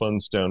Fed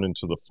funds down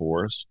into the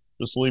 4s,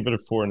 just leave it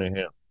at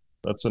 4.5.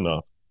 That's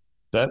enough.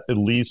 That at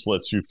least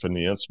lets you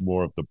finance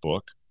more of the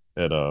book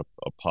at a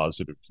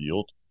positive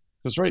yield.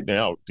 Because right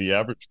now, the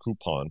average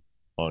coupon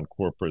on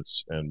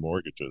corporates and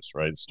mortgages,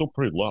 right, it's still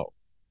pretty low.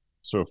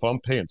 So if I'm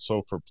paying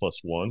SOFR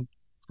 +1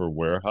 for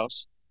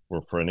warehouse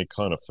or for any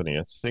kind of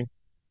financing,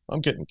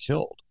 I'm getting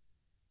killed.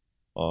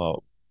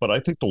 But I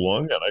think the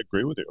long end, I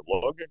agree with you.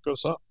 Long end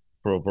goes up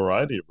for a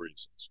variety of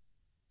reasons,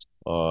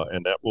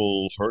 and that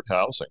will hurt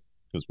housing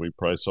because we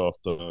price off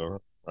the.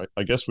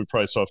 I guess we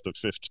price off the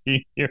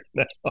 15 year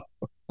now.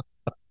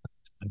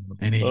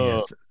 Any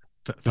Because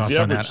thoughts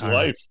the on that? average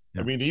life,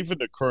 Yeah. I mean, even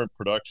the current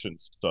production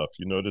stuff,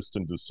 you noticed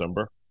in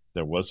December,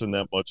 there wasn't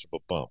that much of a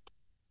bump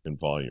in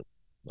volume.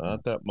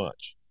 Not that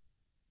much.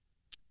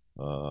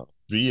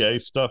 VA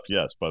stuff,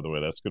 yes, by the way,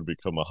 that's going to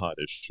become a hot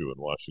issue in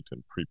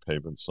Washington.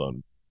 Prepayments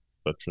on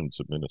Veterans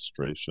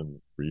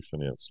Administration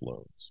refinance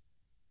loans.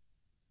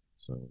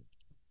 So,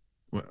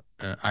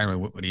 Ira,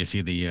 what do you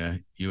see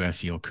the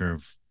U.S. yield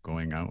curve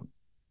going out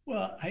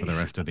Well, for the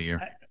rest of the year?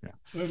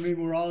 I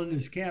mean, we're all in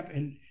this camp,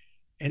 and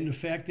the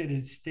fact that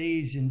it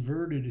stays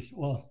inverted is,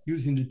 well,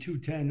 using the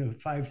 210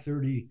 of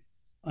 530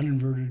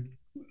 uninverted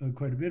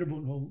quite a bit,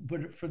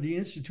 but for the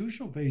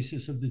institutional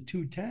basis of the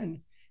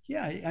 210,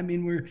 yeah, I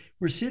mean,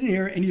 we're sitting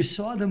here, and you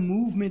saw the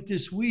movement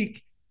this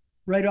week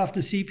right off the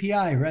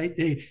CPI, right?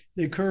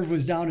 The curve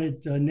was down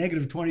at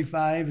negative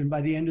 25, and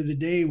by the end of the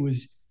day, it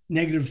was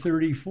negative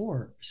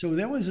 34. So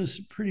that was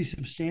a pretty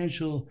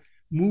substantial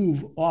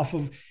move off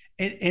of,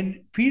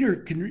 and Peter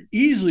can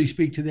easily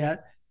speak to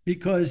that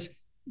because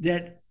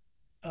that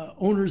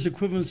owner's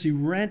equivalency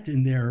rent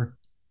in there,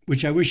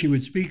 which I wish he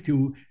would speak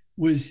to,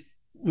 was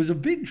a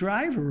big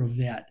driver of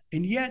that.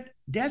 And yet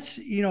that's,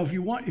 if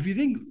you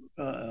think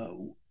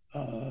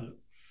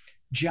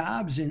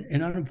jobs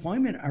and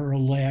unemployment are a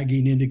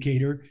lagging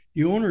indicator,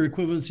 the owner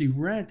equivalency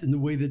rent and the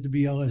way that the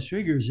BLS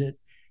figures it,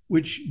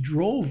 which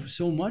drove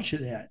so much of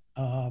that.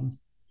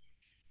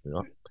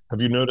 yeah. Have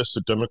you noticed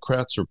the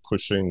Democrats are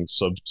pushing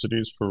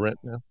subsidies for rent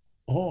now?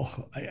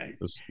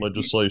 There's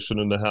legislation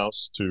in the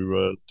House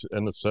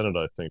and the Senate,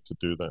 I think, to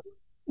do that.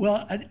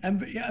 Well,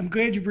 I'm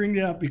glad you bring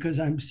that up because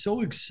I'm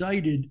so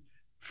excited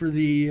for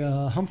the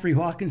Humphrey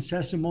Hawkins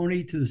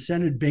testimony to the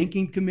Senate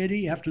Banking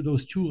Committee after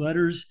those two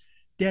letters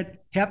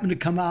that happened to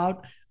come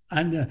out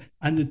on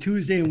the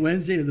Tuesday and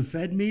Wednesday of the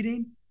Fed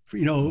meeting. For,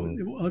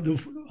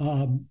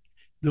 the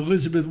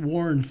Elizabeth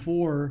Warren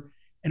 4,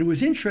 and it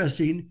was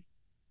interesting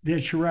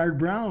that Sherrod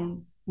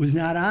Brown was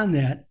not on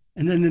that,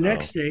 and then the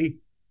next day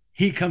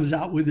he comes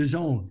out with his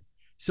own.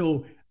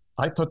 So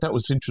I thought that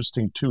was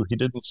interesting too. He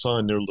didn't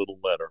sign their little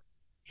letter.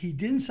 He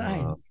didn't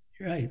sign,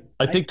 right?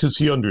 I think because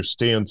he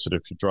understands that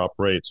if you drop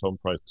rates, home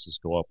prices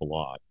go up a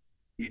lot.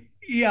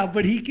 Yeah,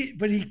 but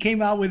he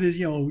came out with his,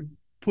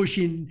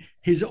 pushing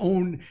his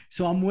own.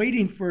 So I'm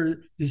waiting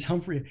for this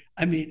Humphrey.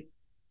 I mean,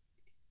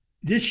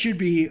 this should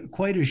be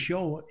quite a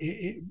show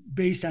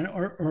based on,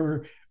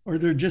 or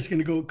they're just going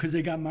to go because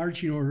they got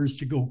marching orders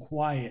to go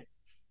quiet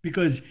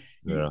because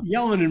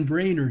Yellen and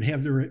Brainerd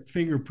have their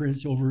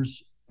fingerprints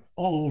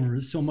all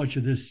over so much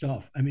of this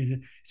stuff. I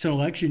mean, it's an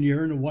election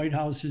year and the White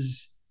House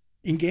is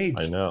engaged.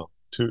 I know.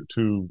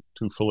 Two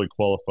fully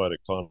qualified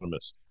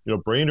economists.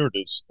 Brainerd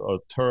is a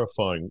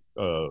terrifying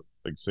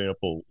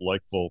example,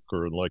 like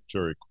Volcker and like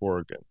Jerry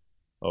Corrigan,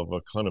 of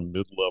a kind of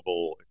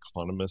mid-level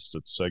economist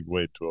that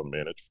segued to a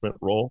management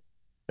role.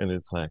 And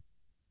it's like,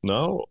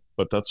 no,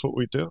 but that's what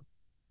we do.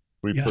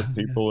 We put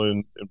people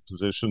in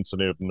positions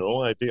and they have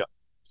no idea.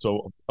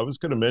 So I was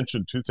going to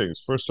mention two things.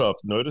 First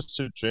off, notice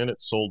that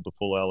Janet sold the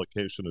full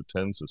allocation of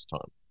 10s this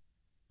time.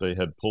 They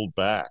had pulled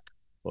back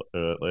at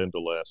the end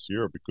of last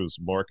year because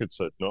the market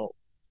said no.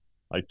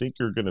 I think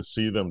you're going to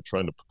see them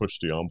trying to push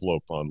the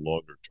envelope on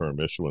longer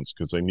term issuance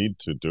because they need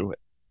to do it.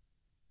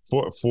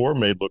 Four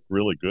may look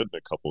really good in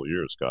a couple of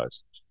years,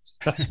 guys.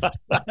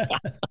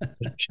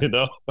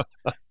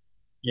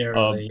 Yeah,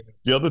 really.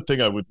 The other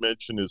thing I would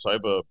mention is I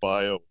have a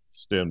bio of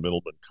Stan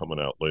Middleman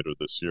coming out later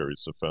this year.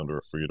 He's the founder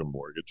of Freedom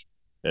Mortgage.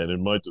 And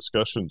in my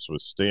discussions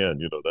with Stan,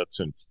 that's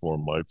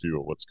informed my view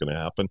of what's going to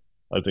happen.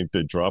 I think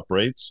they drop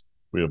rates.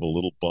 We have a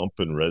little bump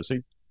in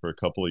resi for a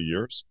couple of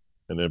years.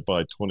 And then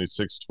by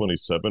 26,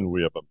 27,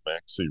 we have a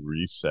maxi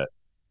reset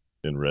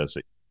in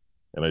resi.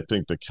 And I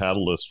think the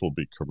catalyst will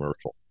be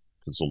commercial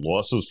because the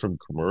losses from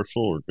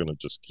commercial are going to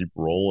just keep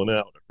rolling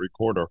out every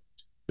quarter.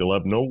 They'll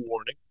have no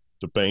warning.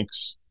 The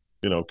banks,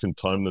 can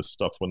time this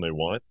stuff when they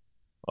want,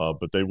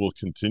 but they will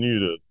continue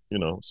to,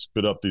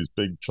 spit up these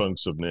big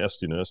chunks of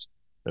nastiness,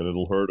 and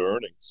it'll hurt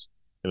earnings,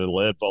 and it'll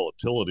add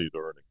volatility to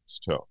earnings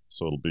too.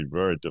 So it'll be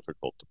very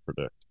difficult to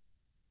predict.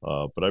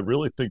 But I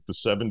really think the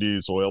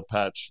 70s oil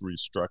patch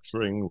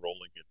restructuring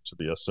rolling into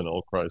the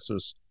S&L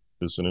crisis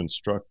is an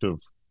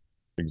instructive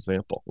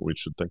example. We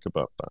should think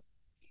about that.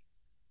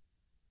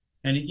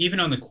 And even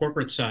on the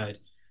corporate side,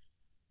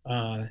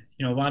 a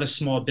lot of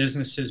small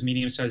businesses,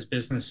 medium-sized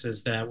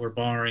businesses that were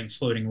borrowing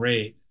floating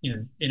rate,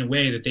 in a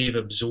way that they've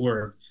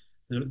absorbed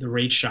the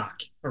rate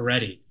shock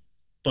already.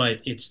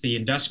 But it's the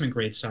investment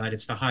grade side,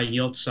 it's the high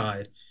yield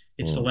side,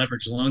 it's the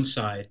leverage loan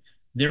side.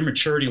 Their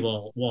maturity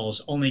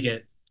walls only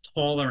get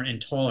taller and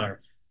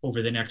taller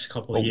over the next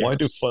couple of years. Why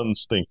do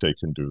funds think they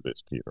can do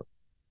this, Peter?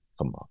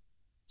 Come on.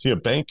 See, a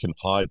bank can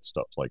hide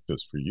stuff like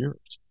this for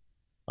years.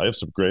 I have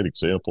some great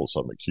examples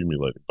I'm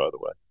accumulating, by the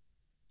way.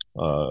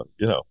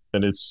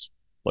 And it's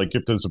like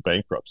if there's a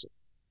bankruptcy,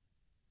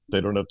 they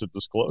don't have to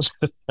disclose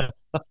it.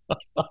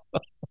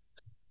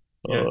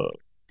 Yeah. Oh,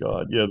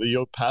 God. Yeah, the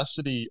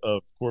opacity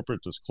of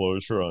corporate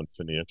disclosure on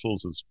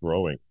financials is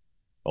growing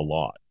a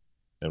lot.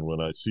 And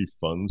when I see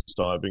funds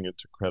diving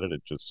into credit,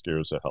 it just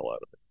scares the hell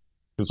out of me.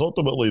 Because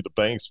ultimately, the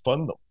banks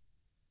fund them.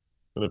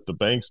 And if the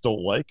banks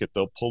don't like it,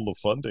 they'll pull the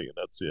funding, and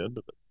that's the end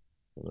of it.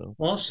 You know?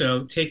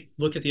 Also,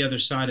 look at the other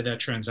side of that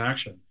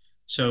transaction.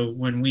 So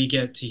when we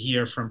get to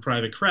hear from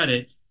private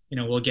credit,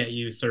 we'll get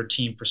you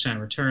 13%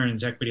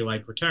 returns,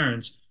 equity-like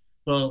returns.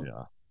 Well,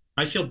 Yeah.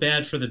 I feel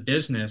bad for the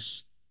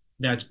business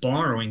that's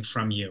borrowing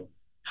from you.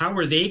 How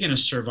are they going to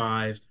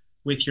survive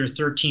with your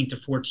 13 to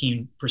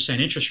 14%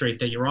 interest rate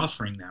that you're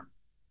offering them?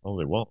 Oh,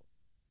 they won't. Well,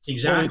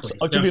 Exactly.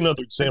 I'll give So you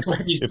another that's why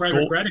example. these If private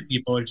gold, credit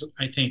people,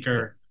 I think, yeah.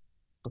 are.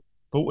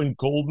 But when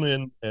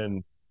Goldman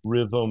and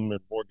Rhythm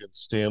and Morgan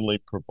Stanley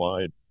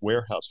provide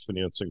warehouse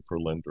financing for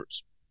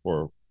lenders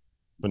or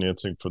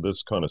financing for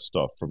this kind of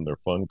stuff from their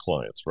fund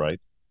clients,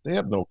 right? They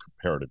have no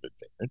comparative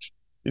advantage.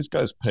 These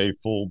guys pay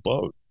full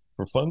boat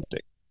for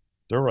funding.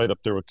 They're right up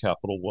there with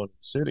Capital One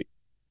City.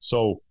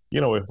 So,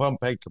 if I'm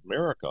Bank of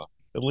America,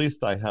 at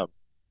least I have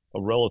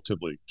a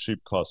relatively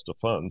cheap cost of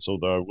funds.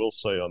 Although I will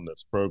say on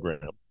this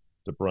program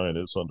that Brian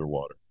is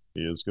underwater.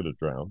 He is going to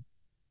drown.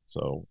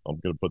 So I'm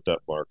going to put that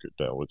marker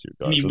down with you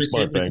I guys. mean, It's with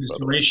my it, with bank, this by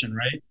the way. duration,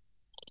 right?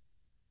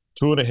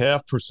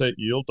 2.5%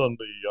 yield on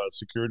the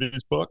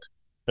securities book,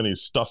 and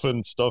he's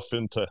stuffing stuff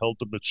into held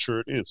to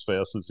maturity as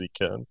fast as he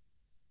can.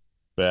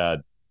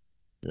 Bad.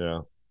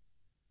 Yeah.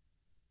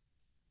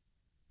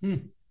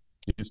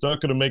 He's not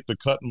going to make the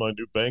cut in my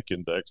new bank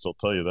index, I'll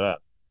tell you that.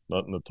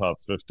 Not in the top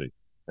 50.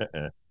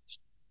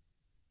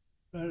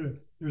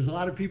 There's a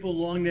lot of people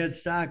along that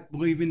stock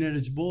believing that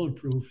it's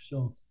bulletproof.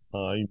 So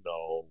I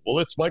know. Well,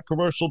 it's my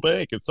commercial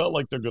bank. It's not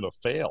like they're going to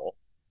fail.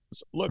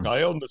 Look,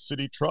 I own the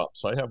city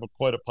Trups. I have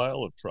quite a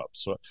pile of Trups.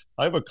 So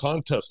I have a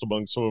contest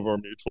among some of our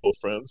mutual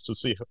friends to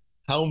see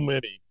how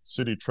many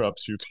city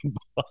Trups you can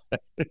buy.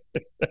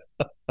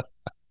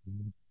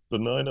 The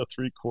 9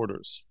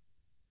 3/4.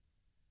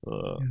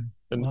 yeah.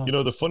 And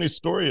Wow. the funny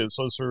story is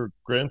those are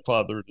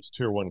grandfathered as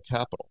Tier 1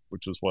 capital,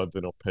 which is why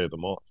they don't pay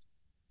them off.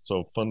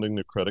 So funding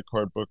the credit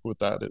card book with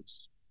that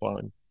is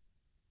fine.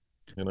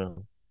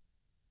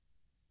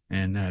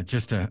 And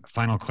just a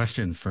final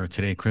question for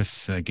today,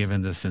 Chris,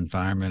 given this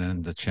environment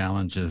and the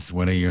challenges,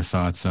 what are your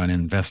thoughts on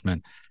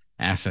investment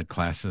asset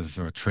classes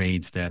or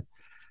trades that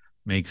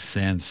make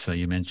sense?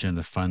 You mentioned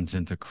the funds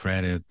into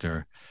credit,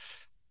 or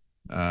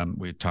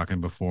we were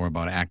talking before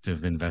about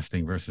active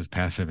investing versus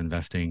passive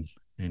investing.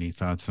 Any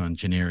thoughts on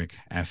generic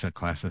asset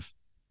classes?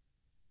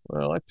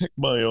 Well, I picked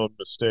my own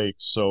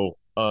mistakes. So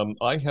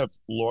I have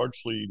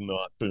largely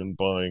not been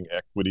buying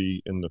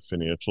equity in the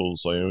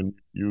financials. I own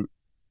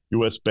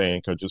U.S.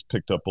 Bank. I just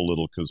picked up a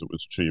little because it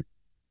was cheap.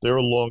 They're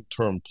a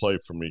long-term play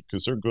for me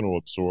because they're going to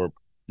absorb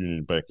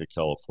Union Bank of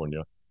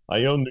California.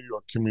 I own New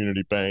York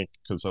Community Bank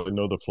because I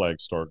know the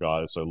Flagstar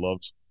guys. I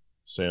love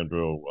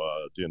Sandro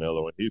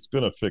Dianello, and he's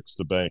going to fix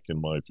the bank in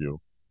my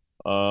view.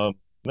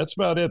 That's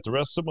about it. The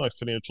rest of my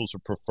financials are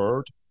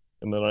preferred.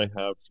 And then I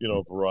have,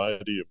 a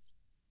variety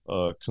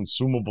of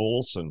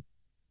consumables and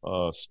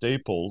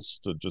staples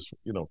to just,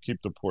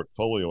 keep the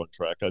portfolio on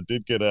track. I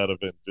did get out of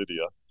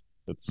NVIDIA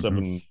at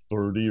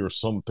 730 or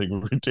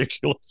something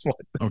ridiculous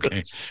like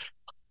Okay. this.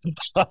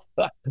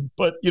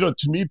 But,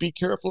 to me, be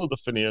careful of the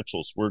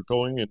financials. We're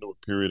going into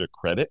a period of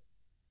credit,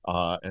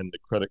 and the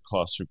credit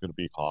costs are going to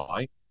be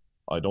high.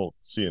 I don't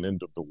see an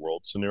end of the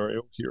world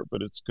scenario here,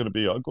 but it's going to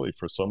be ugly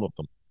for some of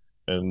them.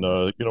 And,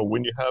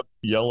 when you have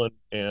Yellen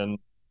and,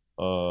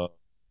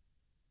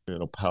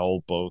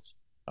 Powell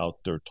both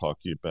out there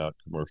talking about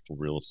commercial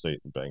real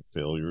estate and bank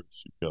failures,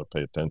 you've got to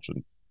pay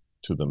attention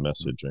to the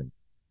messaging.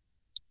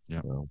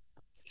 Yeah.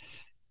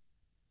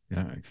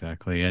 Yeah,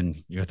 exactly. And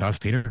your thoughts,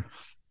 Peter?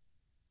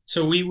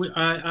 So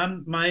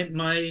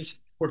my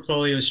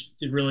portfolio is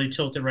really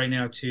tilted right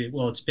now to,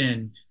 well, it's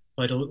been,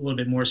 but a little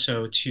bit more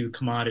so to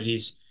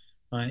commodities,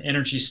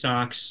 energy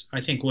stocks.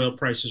 I think oil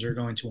prices are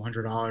going to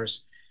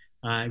 $100.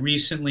 I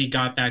recently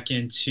got back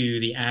into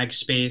the ag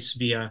space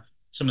via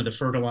some of the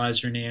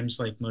fertilizer names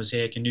like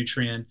Mosaic and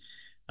Nutrien.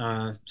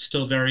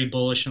 Still very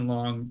bullish and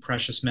long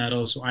precious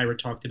metals. So Ira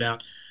talked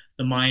about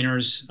the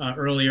miners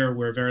earlier.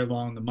 We're very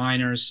long the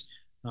miners.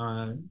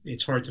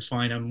 It's hard to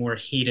find a more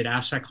hated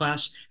asset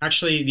class.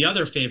 Actually, the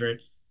other favorite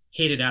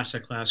hated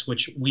asset class,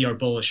 which we are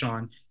bullish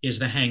on, is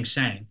the Hang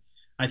Seng.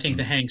 I think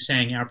the Hang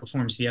Seng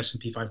outperforms the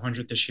S&P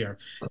 500 this year.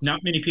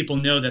 Not many people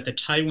know that the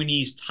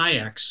Taiwanese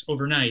TAIEX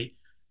overnight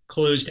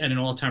closed at an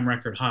all-time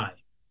record high.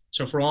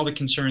 So for all the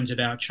concerns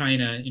about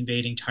China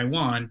invading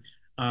Taiwan,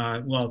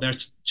 well,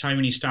 that's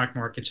Taiwanese stock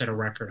market's at a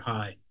record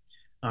high.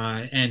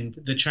 And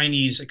the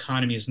Chinese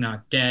economy is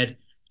not dead.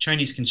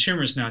 Chinese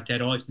consumer is not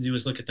dead. All I have to do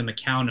is look at the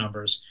Macau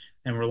numbers,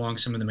 and we're along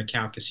some of the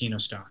Macau casino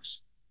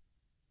stocks.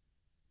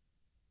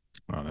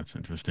 Well, that's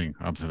interesting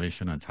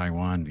observation on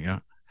Taiwan. Yeah.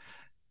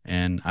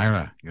 And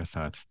Ira, your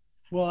thoughts?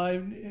 Well, I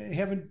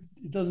haven't,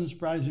 it doesn't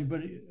surprise me,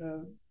 but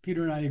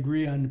Peter and I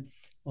agree on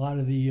a lot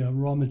of the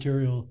raw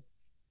material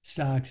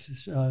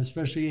stocks,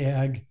 especially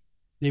ag.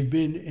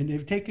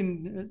 they've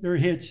taken their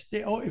hits.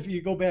 If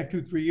you go back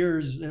 2-3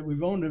 years that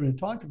we've owned them and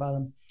talked about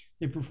them,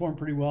 they perform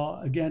pretty well.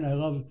 Again, I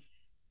love,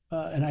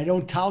 and I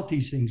don't tout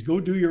these things. Go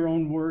do your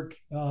own work,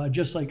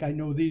 just like I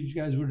know these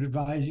guys would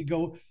advise you.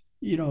 Go,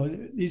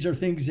 these are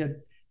things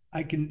that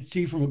I can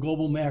see from a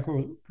global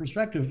macro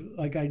perspective.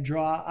 Like I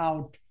draw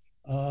out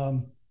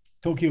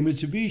Tokyo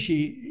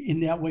Mitsubishi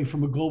in that way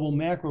from a global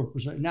macro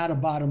perspective, not a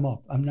bottom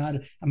up.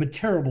 I'm a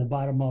terrible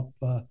bottom up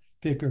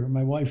picker.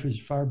 My wife is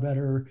far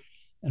better,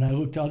 and I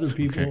look to other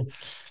people.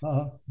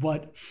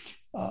 Okay.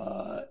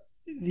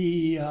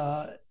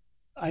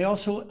 I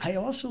also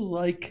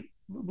like,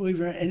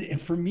 believe it or not,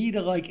 and for me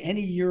to like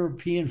any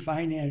European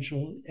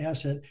financial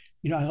asset,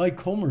 I like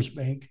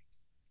Commerzbank,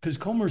 because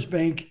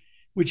Commerzbank,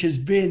 which has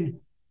been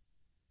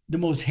the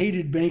most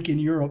hated bank in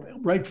Europe,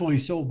 rightfully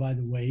so, by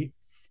the way,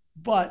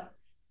 but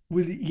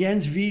with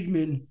Jens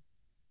Wiedmann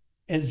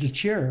as the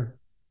chair,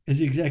 as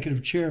the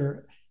executive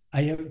chair,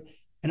 I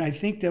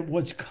think that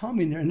what's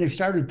coming there, and they've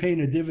started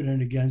paying a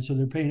dividend again, so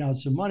they're paying out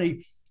some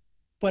money.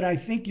 But I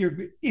think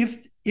if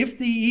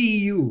the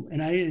EU,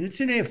 and it's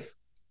an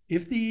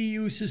if the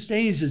EU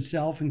sustains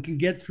itself and can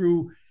get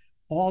through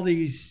all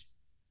these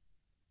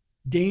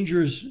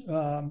dangerous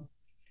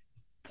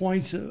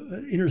points,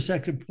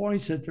 intersected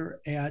points that they're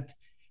at,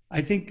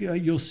 I think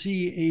you'll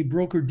see a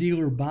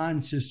broker-dealer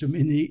bond system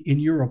in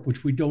Europe,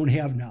 which we don't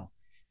have now.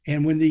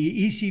 And when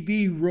the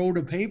ECB wrote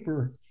a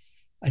paper,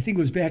 I think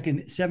it was back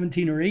in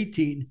 17 or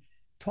 18,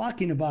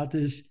 talking about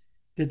this,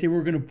 that they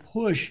were going to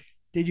push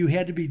that you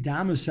had to be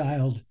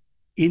domiciled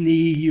in the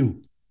EU,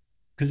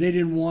 because they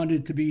didn't want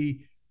it to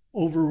be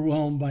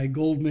overwhelmed by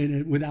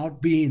Goldman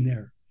without being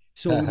there.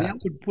 So that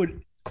would put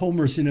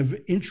Commerce in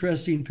an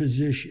interesting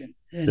position.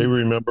 And they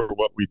remember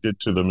what we did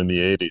to them in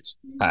the 80s.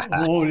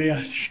 Oh,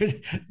 yeah.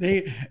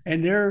 They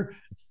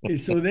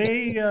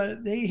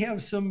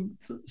have some,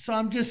 so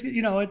I'm just,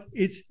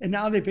 and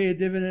now they pay a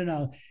dividend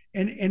now.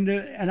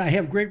 And I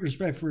have great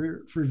respect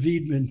for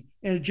Wiedmann.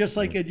 And just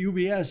like at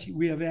UBS,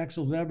 we have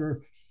Axel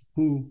Weber,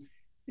 who,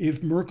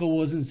 if Merkel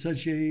wasn't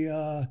such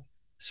a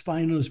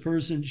spineless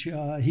person,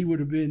 he would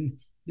have been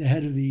the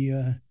head of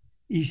the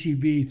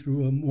ECB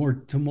through a more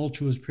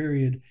tumultuous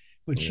period.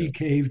 But she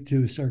caved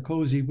to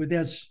Sarkozy. But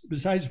that's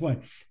besides the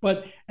point.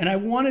 And I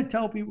want to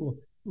tell people,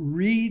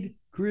 read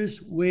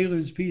Chris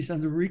Whalen's piece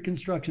on the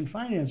Reconstruction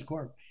Finance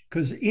Corp,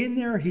 because in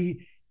there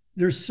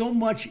there's so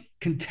much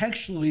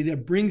contextually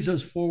that brings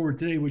us forward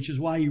today, which is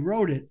why he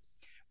wrote it.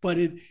 But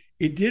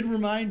it did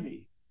remind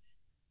me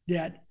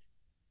that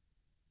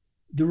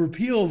the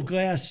repeal of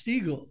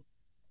Glass-Steagall,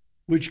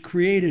 which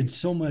created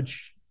so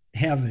much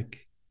havoc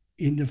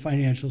in the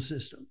financial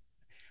system.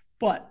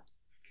 But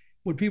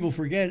what people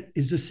forget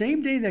is the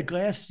same day that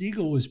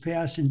Glass-Steagall was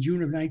passed in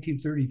June of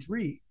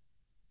 1933,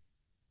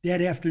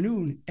 that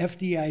afternoon,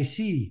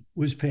 FDIC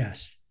was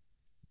passed.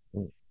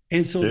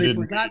 And so they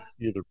forgot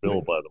either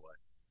bill, by the way.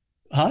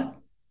 Huh?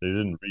 They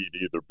didn't read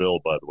either bill,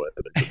 by the way.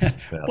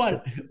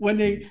 But when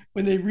they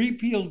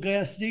repealed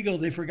Glass-Steagall,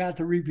 they forgot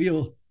to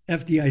repeal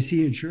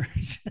FDIC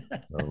insurance.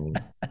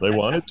 They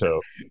wanted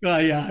to.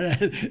 Yeah,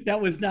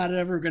 that was not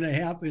ever going to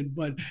happen.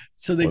 But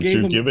so they Once gave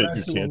you them give the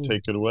it, you can't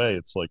take it away.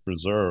 It's like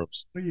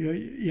reserves.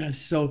 Yes.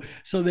 So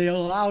they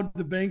allowed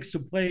the banks to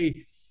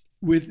play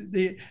with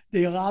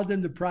they allowed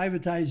them to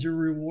privatize their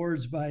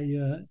rewards by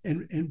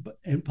and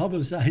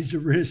publicize the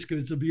risk. It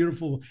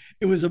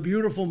was a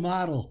beautiful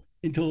model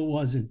until it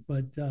wasn't.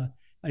 But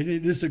I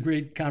think this is a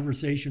great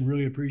conversation.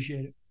 Really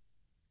appreciate it.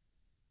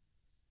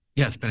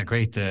 Yeah, it's been a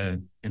great,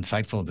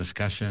 insightful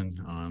discussion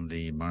on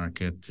the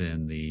market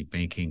and the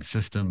banking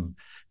system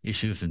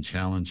issues and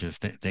challenges.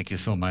 Thank you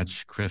so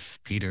much, Chris,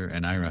 Peter,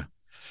 and Ira.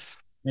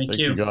 Thank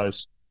you,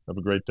 guys. Have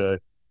a great day.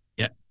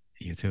 Yeah,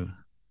 you too.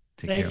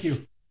 Take care. Thank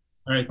you.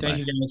 All right, thank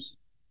you, guys.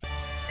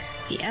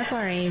 The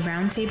FRA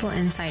Roundtable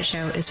Insight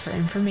Show is for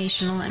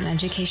informational and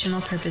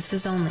educational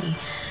purposes only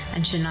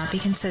and should not be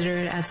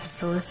considered as a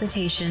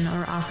solicitation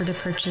or offer to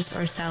purchase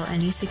or sell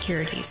any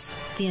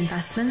securities. The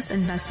investments,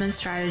 investment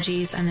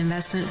strategies, and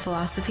investment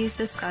philosophies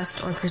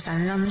discussed or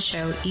presented on the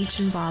show each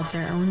involve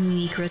their own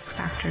unique risk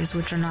factors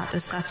which are not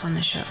discussed on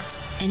the show.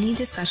 Any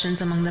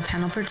discussions among the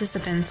panel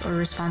participants or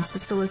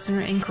responses to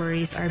listener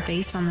inquiries are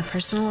based on the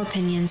personal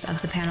opinions of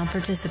the panel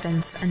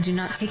participants and do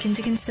not take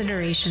into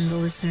consideration the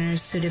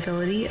listener's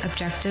suitability,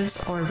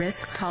 objectives, or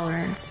risk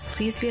tolerance.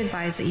 Please be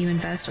advised that you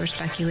invest or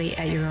speculate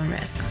at your own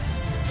risk.